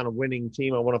want to be on a winning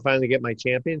team. I want to finally get my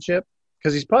championship?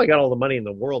 Because he's probably got all the money in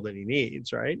the world that he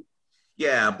needs, right?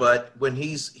 Yeah, but when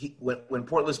when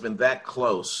Portland's been that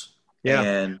close,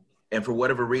 and for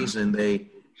whatever reason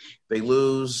they They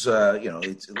lose,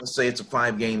 let's say it's a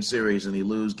 5-game series and they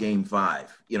lose game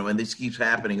 5, and this keeps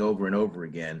happening over and over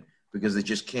again because they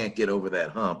just can't get over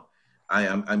that hump.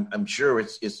 I'm sure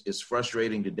it's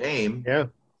frustrating to Dame. Yeah.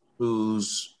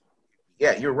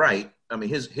 You're right. I mean,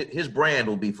 his brand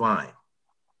will be fine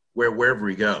wherever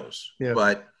he goes. Yeah.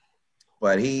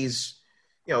 But he's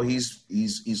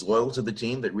loyal to the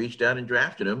team that reached out and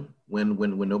drafted him when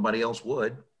nobody else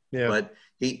would. Yeah. But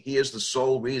he is the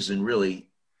sole reason, really,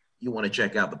 you want to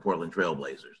check out the Portland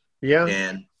Trailblazers. Yeah.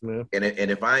 And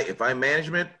if I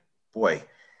management, boy,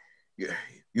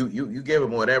 you give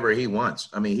him whatever he wants.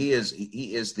 I mean, he is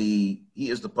the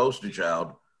poster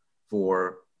child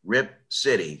for Rip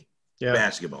City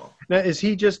basketball. Now, is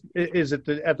it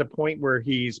at the point where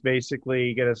he's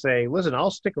basically going to say, "Listen,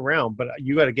 I'll stick around, but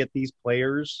you got to get these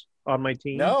players on my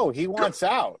team"? No, he wants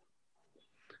out.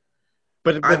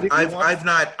 But I've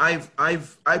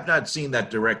not seen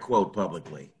that direct quote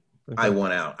publicly. Okay. I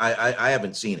want out. I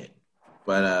haven't seen it,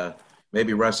 but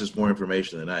maybe Russ has more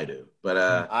information than I do. But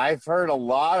I've heard a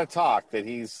lot of talk that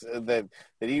that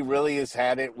he really has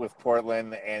had it with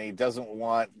Portland, and he doesn't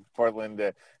want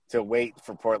Portland to wait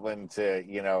for Portland to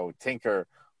tinker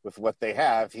with what they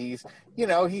have. He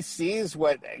sees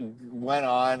what went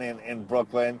on in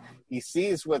Brooklyn. He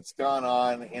sees what's gone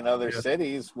on in other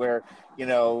cities where,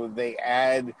 they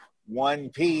add one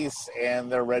piece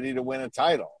and they're ready to win a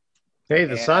title. Hey,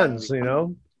 the Suns,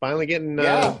 finally getting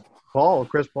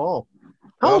Chris Paul.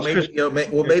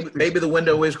 Maybe the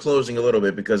window is closing a little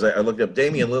bit because I looked up.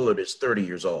 Damian Lillard is 30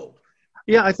 years old.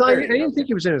 Yeah, I didn't think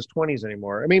he was in his 20s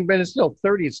anymore. I mean, but it's still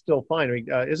 30 is still fine. I mean,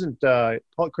 isn't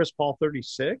Chris Paul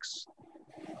 36?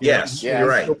 Yes, you're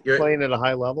right. You're playing at a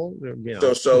high level.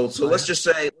 So let's just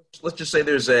say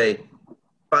there's a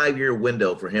 5-year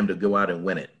window for him to go out and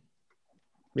win it.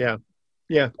 Yeah,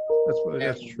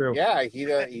 that's true. Yeah,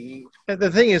 And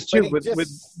the thing is too, with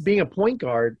being a point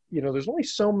guard, there's only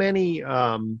so many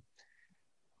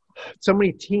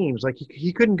teams. Like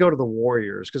he couldn't go to the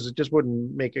Warriors because it just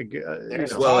wouldn't make a.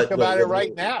 Talk about it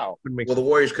right now. Well, the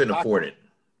Warriors couldn't afford it.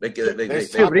 But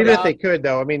even if they could,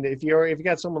 though, I mean, if you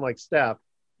got someone like Steph,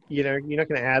 you're not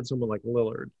going to add someone like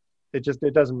Lillard. It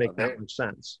doesn't make that much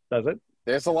sense, does it?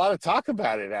 There's a lot of talk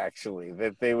about it, actually,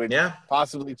 that they would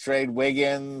possibly trade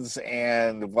Wiggins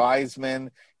and Wiseman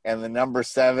and the number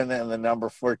 7 and the number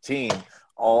 14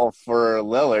 all for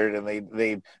Lillard, and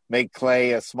they make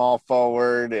Clay a small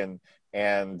forward and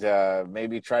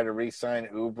maybe try to re-sign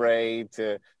Oubre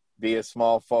to be a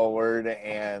small forward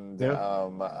and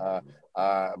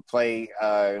play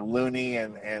Looney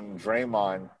and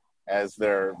Draymond as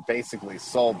their basically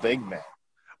sole big men.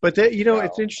 But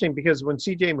it's interesting because when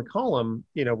C.J. McCollum,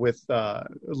 with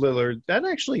Lillard, that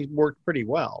actually worked pretty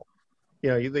well.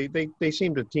 They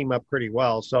seem to team up pretty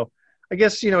well. So I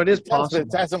guess it is possible.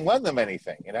 It hasn't won them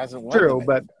anything. It hasn't won. True,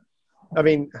 but I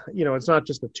mean, it's not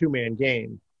just a 2-man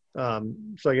game.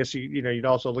 So I guess you'd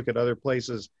also look at other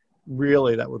places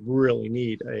really that would really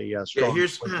need a strong. Yeah,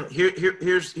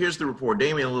 here's the report.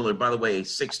 Damian Lillard, by the way, a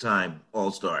 6-time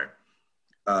All-Star.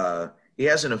 He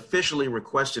hasn't officially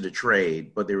requested a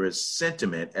trade, but there is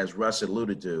sentiment, as Russ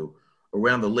alluded to,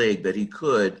 around the league that he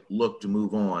could look to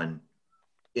move on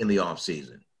in the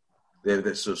offseason.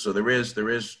 So there is.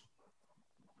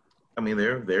 I mean,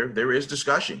 there is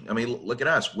discussion. I mean, look at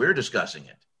us; we're discussing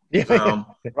it. Yeah,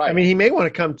 right. I mean, he may want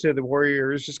to come to the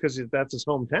Warriors just because that's his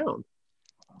hometown,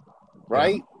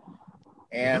 right?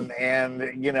 And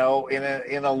in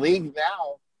a league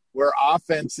now where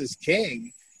offense is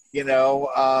king.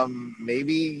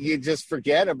 Maybe you just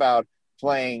forget about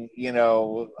playing,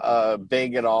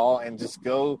 big at all and just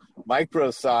go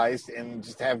micro-sized and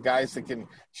just have guys that can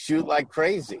shoot like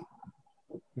crazy.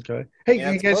 Okay. Hey,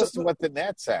 you guys, close to what the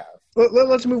Nets have.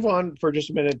 Let's move on for just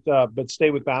a minute, but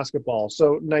stay with basketball.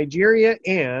 So Nigeria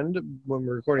and, when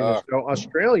we're recording this show,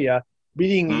 Australia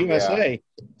beating the USA.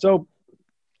 Yeah. So,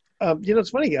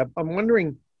 it's funny. I'm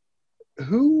wondering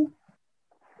who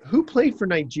played for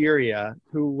Nigeria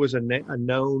who was a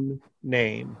known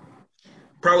name?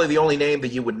 Probably the only name that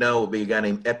you would know would be a guy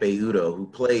named Epe Udo, who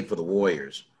played for the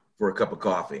Warriors for a cup of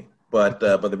coffee. But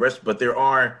the rest,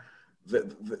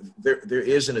 there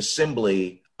is an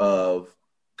assembly of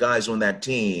guys on that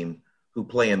team who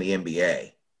play in the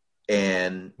NBA,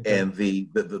 and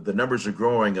the numbers are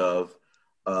growing of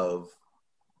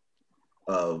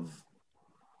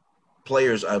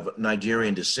players of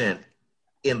Nigerian descent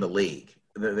in the league.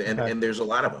 And there's a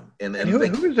lot of them. And who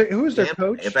is their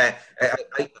coach? In fact,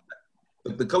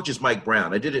 the coach is Mike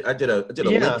Brown. I did a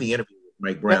lengthy interview with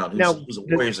Mike Brown, who's a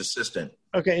Warriors assistant.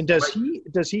 Okay, and does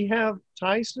he have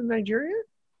ties to Nigeria?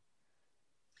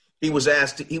 He was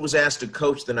asked to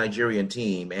coach the Nigerian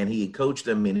team, and he coached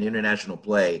them in international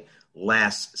play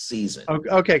last season.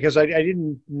 Okay, because I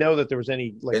didn't know that there was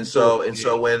any like. So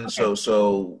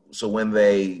when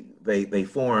they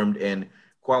formed and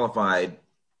qualified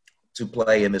to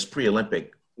play in this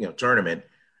pre-Olympic tournament,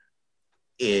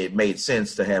 it made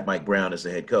sense to have Mike Brown as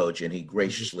the head coach, and he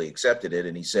graciously accepted it.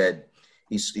 And he said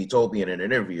he told me in an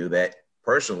interview that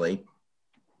personally,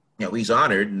 he's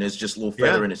honored, and it's just a little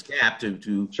feather in his cap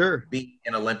to be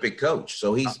an Olympic coach.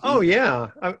 So he's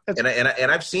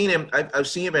and I've seen him. I've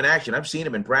seen him in action. I've seen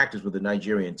him in practice with the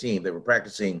Nigerian team. They were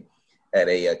practicing at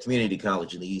a community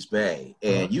college in the East Bay,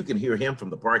 and you can hear him from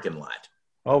the parking lot.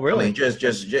 Oh, really? I mean, just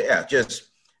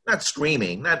not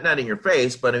screaming, not in your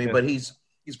face, but but he's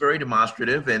very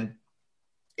demonstrative and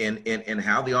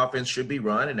how the offense should be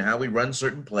run and how we run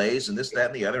certain plays and this, that,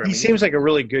 and the other. He seems like a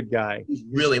really good guy.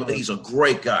 He's a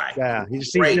great guy. Yeah, he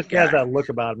just has that look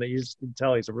about him. You just can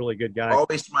tell he's a really good guy.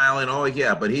 Always smiling.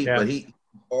 But he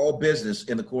all business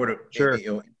in the court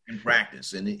in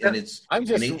practice, and it's. I'm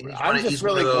just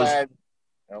really glad.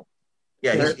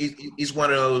 Yeah, he's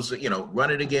one of those. Run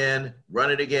it again.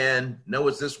 No,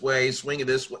 it's this way. Swing it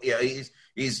this way. Yeah,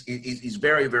 he's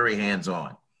very, very hands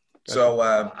on. So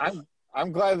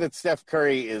I'm glad that Steph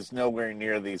Curry is nowhere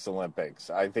near these Olympics.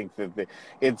 I think that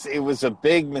it was a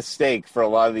big mistake for a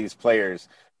lot of these players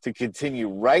to continue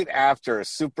right after a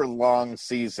super long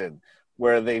season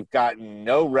where they've gotten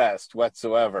no rest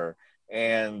whatsoever,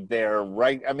 and they're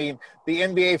right. I mean, the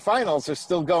NBA Finals are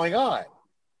still going on.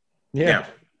 Yeah.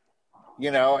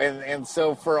 And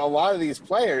so for a lot of these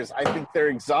players, I think they're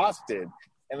exhausted,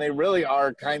 and they really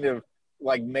are kind of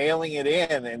like mailing it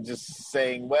in and just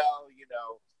saying, well,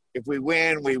 if we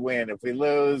win, we win. If we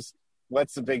lose,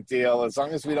 what's the big deal? As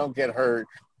long as we don't get hurt,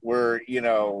 we'll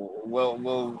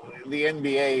the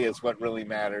NBA is what really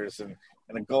matters. And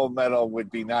a gold medal would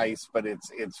be nice, but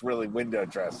it's really window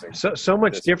dressing. So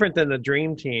much different than the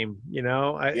dream team,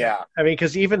 I mean,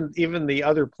 because even the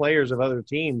other players of other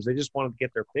teams, they just wanted to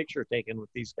get their picture taken with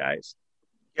these guys.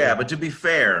 Yeah, but to be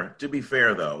fair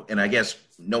though, and I guess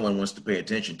no one wants to pay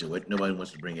attention to it. Nobody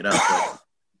wants to bring it up, but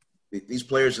these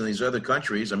players in these other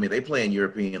countries, I mean, they play in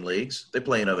European leagues. They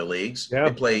play in other leagues. Yeah.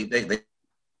 They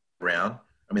around.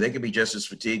 I mean, they could be just as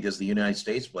fatigued as the United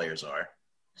States players are.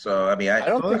 So, I mean, I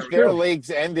don't think their leagues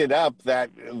ended up that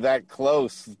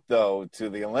close though to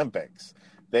the Olympics.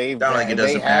 It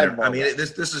doesn't matter. I mean,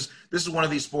 this is one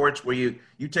of these sports where you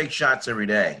take shots every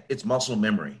day. It's muscle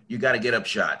memory. You got to get up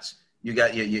shots. You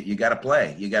got to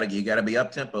play. You got to be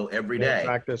up tempo every day.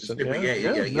 Practice. That's a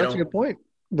good point.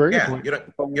 Very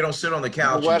good point. You don't sit on the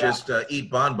couch and just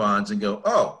eat bonbons and go,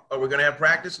 we're going to have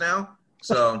practice now.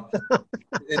 So,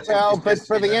 but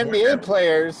for the NBA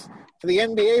players,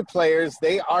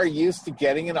 they are used to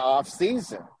getting an off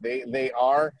season.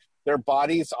 Their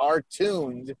bodies are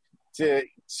tuned to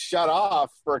shut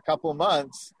off for a couple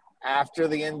months after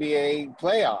the NBA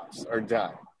playoffs are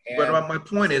done. But my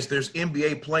point is, there's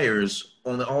NBA players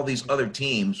on all these other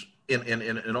teams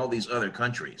in all these other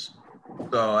countries.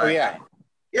 So I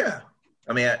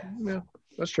mean,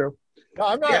 that's true. No,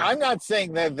 I'm not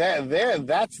saying that.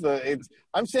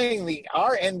 I'm saying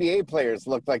our NBA players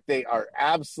look like they are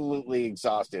absolutely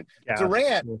exhausted. Yeah.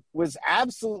 Durant was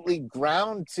absolutely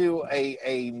ground to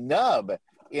a nub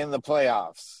in the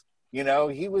playoffs.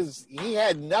 He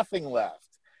had nothing left.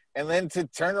 And then to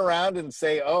turn around and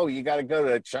say, you got to go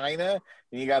to China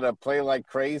and you got to play like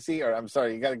crazy, or I'm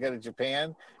sorry, you got to go to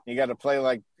Japan. You got to play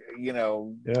like,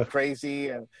 crazy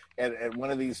at one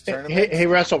of these tournaments. Hey,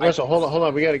 Russell, hold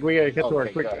on. We got to get to our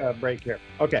quick break here.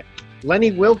 Okay.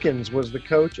 Lenny Wilkens was the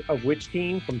coach of which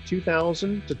team from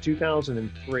 2000 to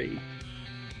 2003?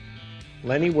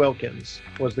 Lenny Wilkens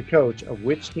was the coach of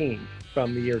which team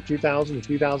from the year 2000 to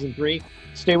 2003?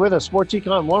 Stay with us. Sports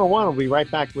Econ 101. We'll be right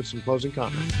back with some closing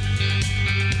comments.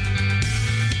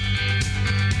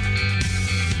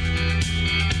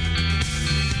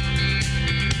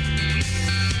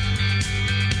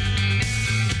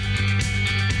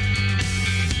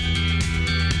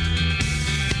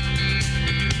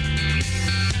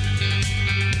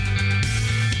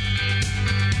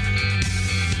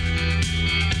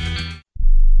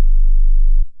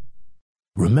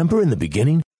 Remember in the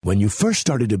beginning, when you first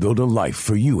started to build a life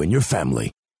for you and your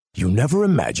family, you never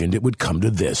imagined it would come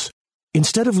to this.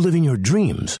 Instead of living your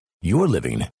dreams, you're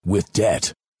living with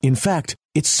debt. In fact,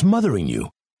 it's smothering you.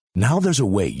 Now there's a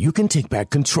way you can take back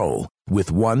control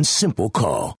with one simple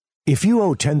call. If you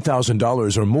owe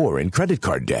 $10,000 or more in credit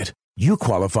card debt, you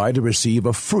qualify to receive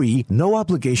a free,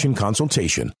 no-obligation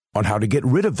consultation on how to get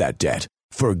rid of that debt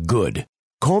for good.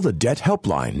 Call the Debt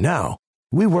Helpline now.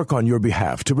 We work on your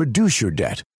behalf to reduce your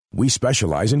debt We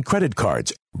specialize in credit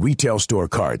cards, retail store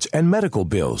cards, and medical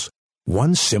bills.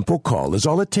 One simple call is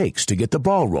all it takes to get the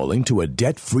ball rolling to a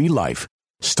debt-free life.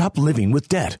 Stop living with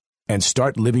debt and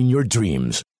start living your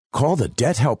dreams. Call the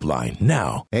Debt Helpline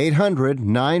now.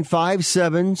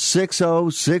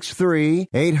 800-957-6063.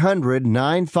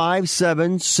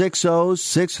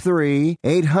 800-957-6063.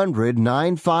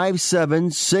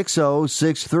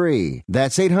 800-957-6063.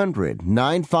 That's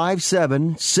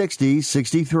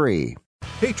 800-957-6063.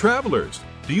 Hey, travelers,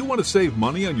 do you want to save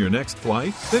money on your next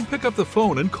flight? Then pick up the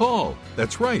phone and call.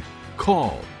 That's right,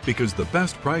 call, because the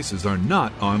best prices are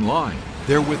not online.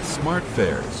 They're with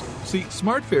SmartFares. See,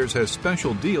 SmartFares has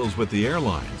special deals with the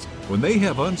airlines. When they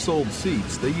have unsold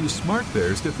seats, they use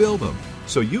SmartFares to fill them.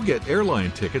 So you get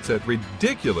airline tickets at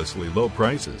ridiculously low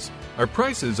prices. Our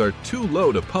prices are too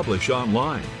low to publish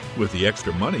online. With the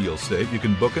extra money you'll save, you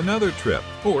can book another trip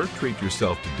or treat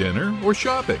yourself to dinner or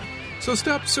shopping. So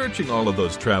stop searching all of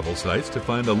those travel sites to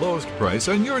find the lowest price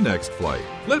on your next flight.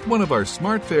 Let one of our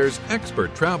SmartFares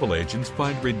expert travel agents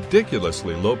find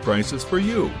ridiculously low prices for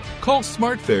you. Call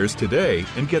SmartFares today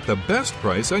and get the best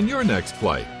price on your next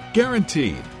flight.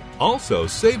 Guaranteed. Also,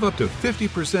 save up to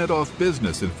 50% off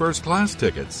business and first class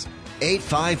tickets.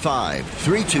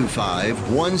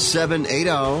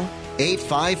 855-325-1780.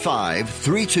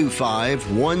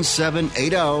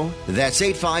 855-325-1780. That's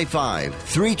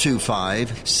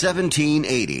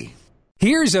 855-325-1780.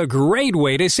 Here's a great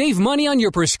way to save money on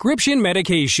your prescription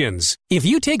medications. If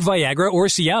you take Viagra or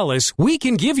Cialis, we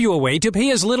can give you a way to pay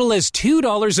as little as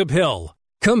 $2 a pill.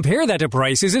 Compare that to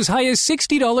prices as high as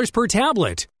 $60 per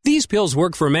tablet. These pills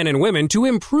work for men and women to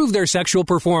improve their sexual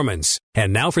performance.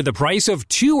 And now for the price of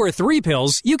 2 or 3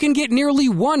 pills, you can get nearly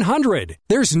 100.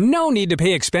 There's no need to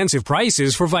pay expensive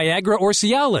prices for Viagra or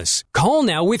Cialis. Call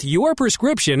now with your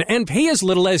prescription and pay as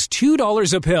little as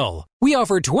 $2 a pill. We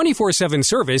offer 24/7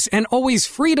 service and always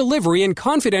free delivery and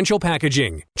confidential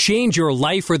packaging. Change your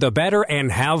life for the better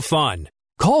and have fun.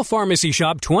 Call Pharmacy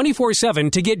Shop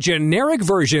 24/7 to get generic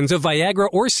versions of Viagra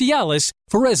or Cialis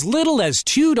for as little as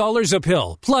 $2 a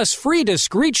pill, plus free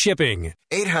discreet shipping.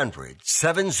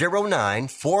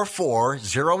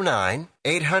 800-709-4409.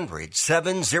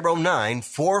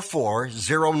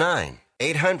 800-709-4409.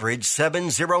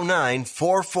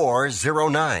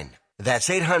 800-709-4409. That's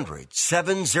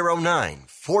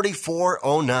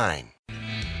 800-709-4409.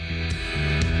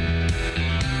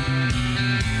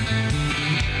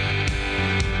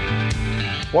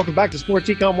 Welcome back to Sports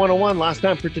Econ 101. Last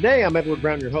time for today, I'm Edward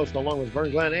Brown, your host, along with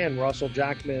Vern Glenn and Russell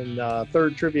Jackman.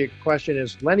 Third trivia question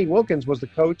is, Lenny Wilkens was the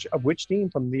coach of which team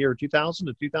from the year 2000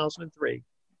 to 2003?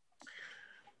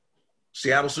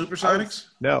 Seattle Supersonics?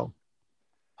 No.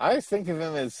 I think of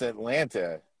him as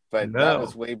Atlanta, but that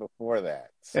was way before that.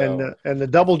 So. And the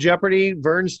double jeopardy,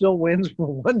 Vern still wins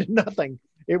 1-0.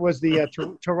 It was the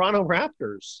Toronto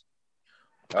Raptors.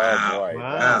 Oh, boy.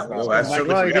 Wow. Well, I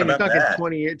certainly forgot about that.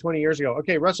 20 years ago.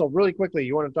 Okay, Russell, really quickly,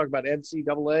 you want to talk about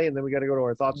NCAA, and then we got to go to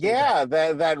our thoughts? Yeah,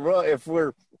 if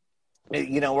we're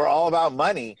all about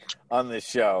money on this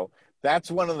show.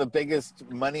 That's one of the biggest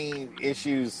money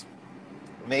issues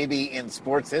maybe in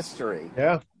sports history.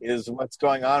 Yeah. Is what's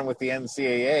going on with the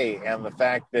NCAA and the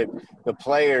fact that the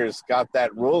players got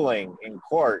that ruling in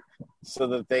court so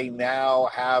that they now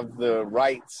have the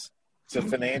rights to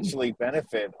financially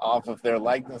benefit off of their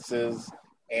likenesses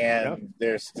and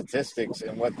their statistics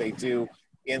and what they do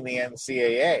in the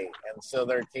NCAA. And so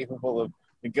they're capable of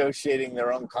negotiating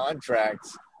their own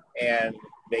contracts and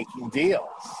making deals.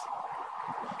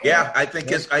 Yeah, I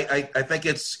think it's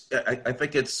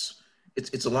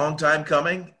a long time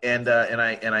coming, and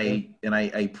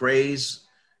I praise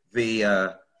the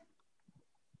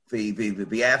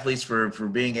athletes for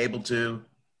being able to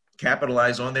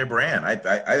capitalize on their brand. I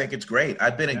think it's great.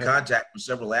 I've been in contact with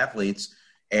several athletes,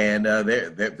 and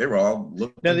they're all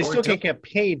looking. Now they still can't get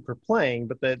paid for playing,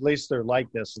 but at least their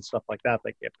likeness and stuff like that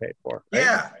they get paid for. Right?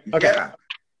 Yeah. Okay. Yeah.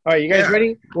 All right, you guys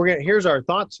ready? Here's our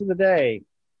thoughts for the day.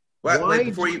 Wait,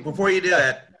 before you do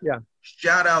that, yeah.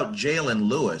 Shout out Jalen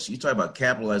Lewis. You talk about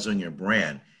capitalize on your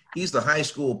brand. He's the high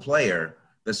school player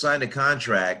that signed a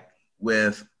contract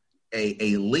with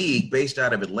a league based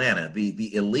out of Atlanta,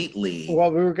 the Elite League. Well,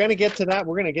 we were going to get to that.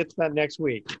 We're going to get to that next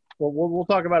week. We'll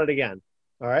talk about it again.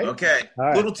 All right. Okay. All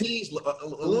right. Little tease for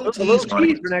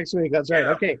next week. That's right.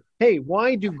 Yeah. Okay. Hey,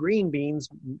 why do green beans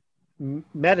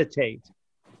meditate?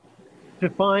 To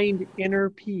find inner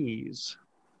peace.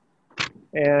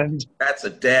 And that's a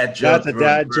dad joke. That's a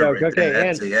dad joke. Okay.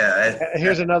 And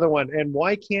here's another one. And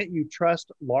why can't you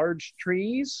trust large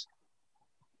trees?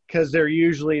 because they're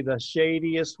usually the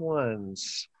shadiest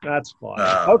ones. That's fun.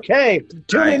 Okay,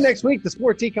 tune in next week to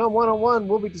Sports Econ 101.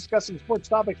 We'll be discussing sports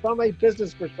topics from a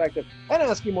business perspective and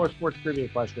asking more sports trivia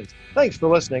questions. Thanks for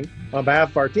listening. On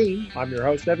behalf of our team, I'm your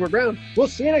host, Edward Brown. We'll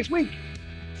see you next week.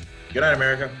 Good night,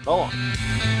 America. So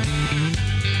long.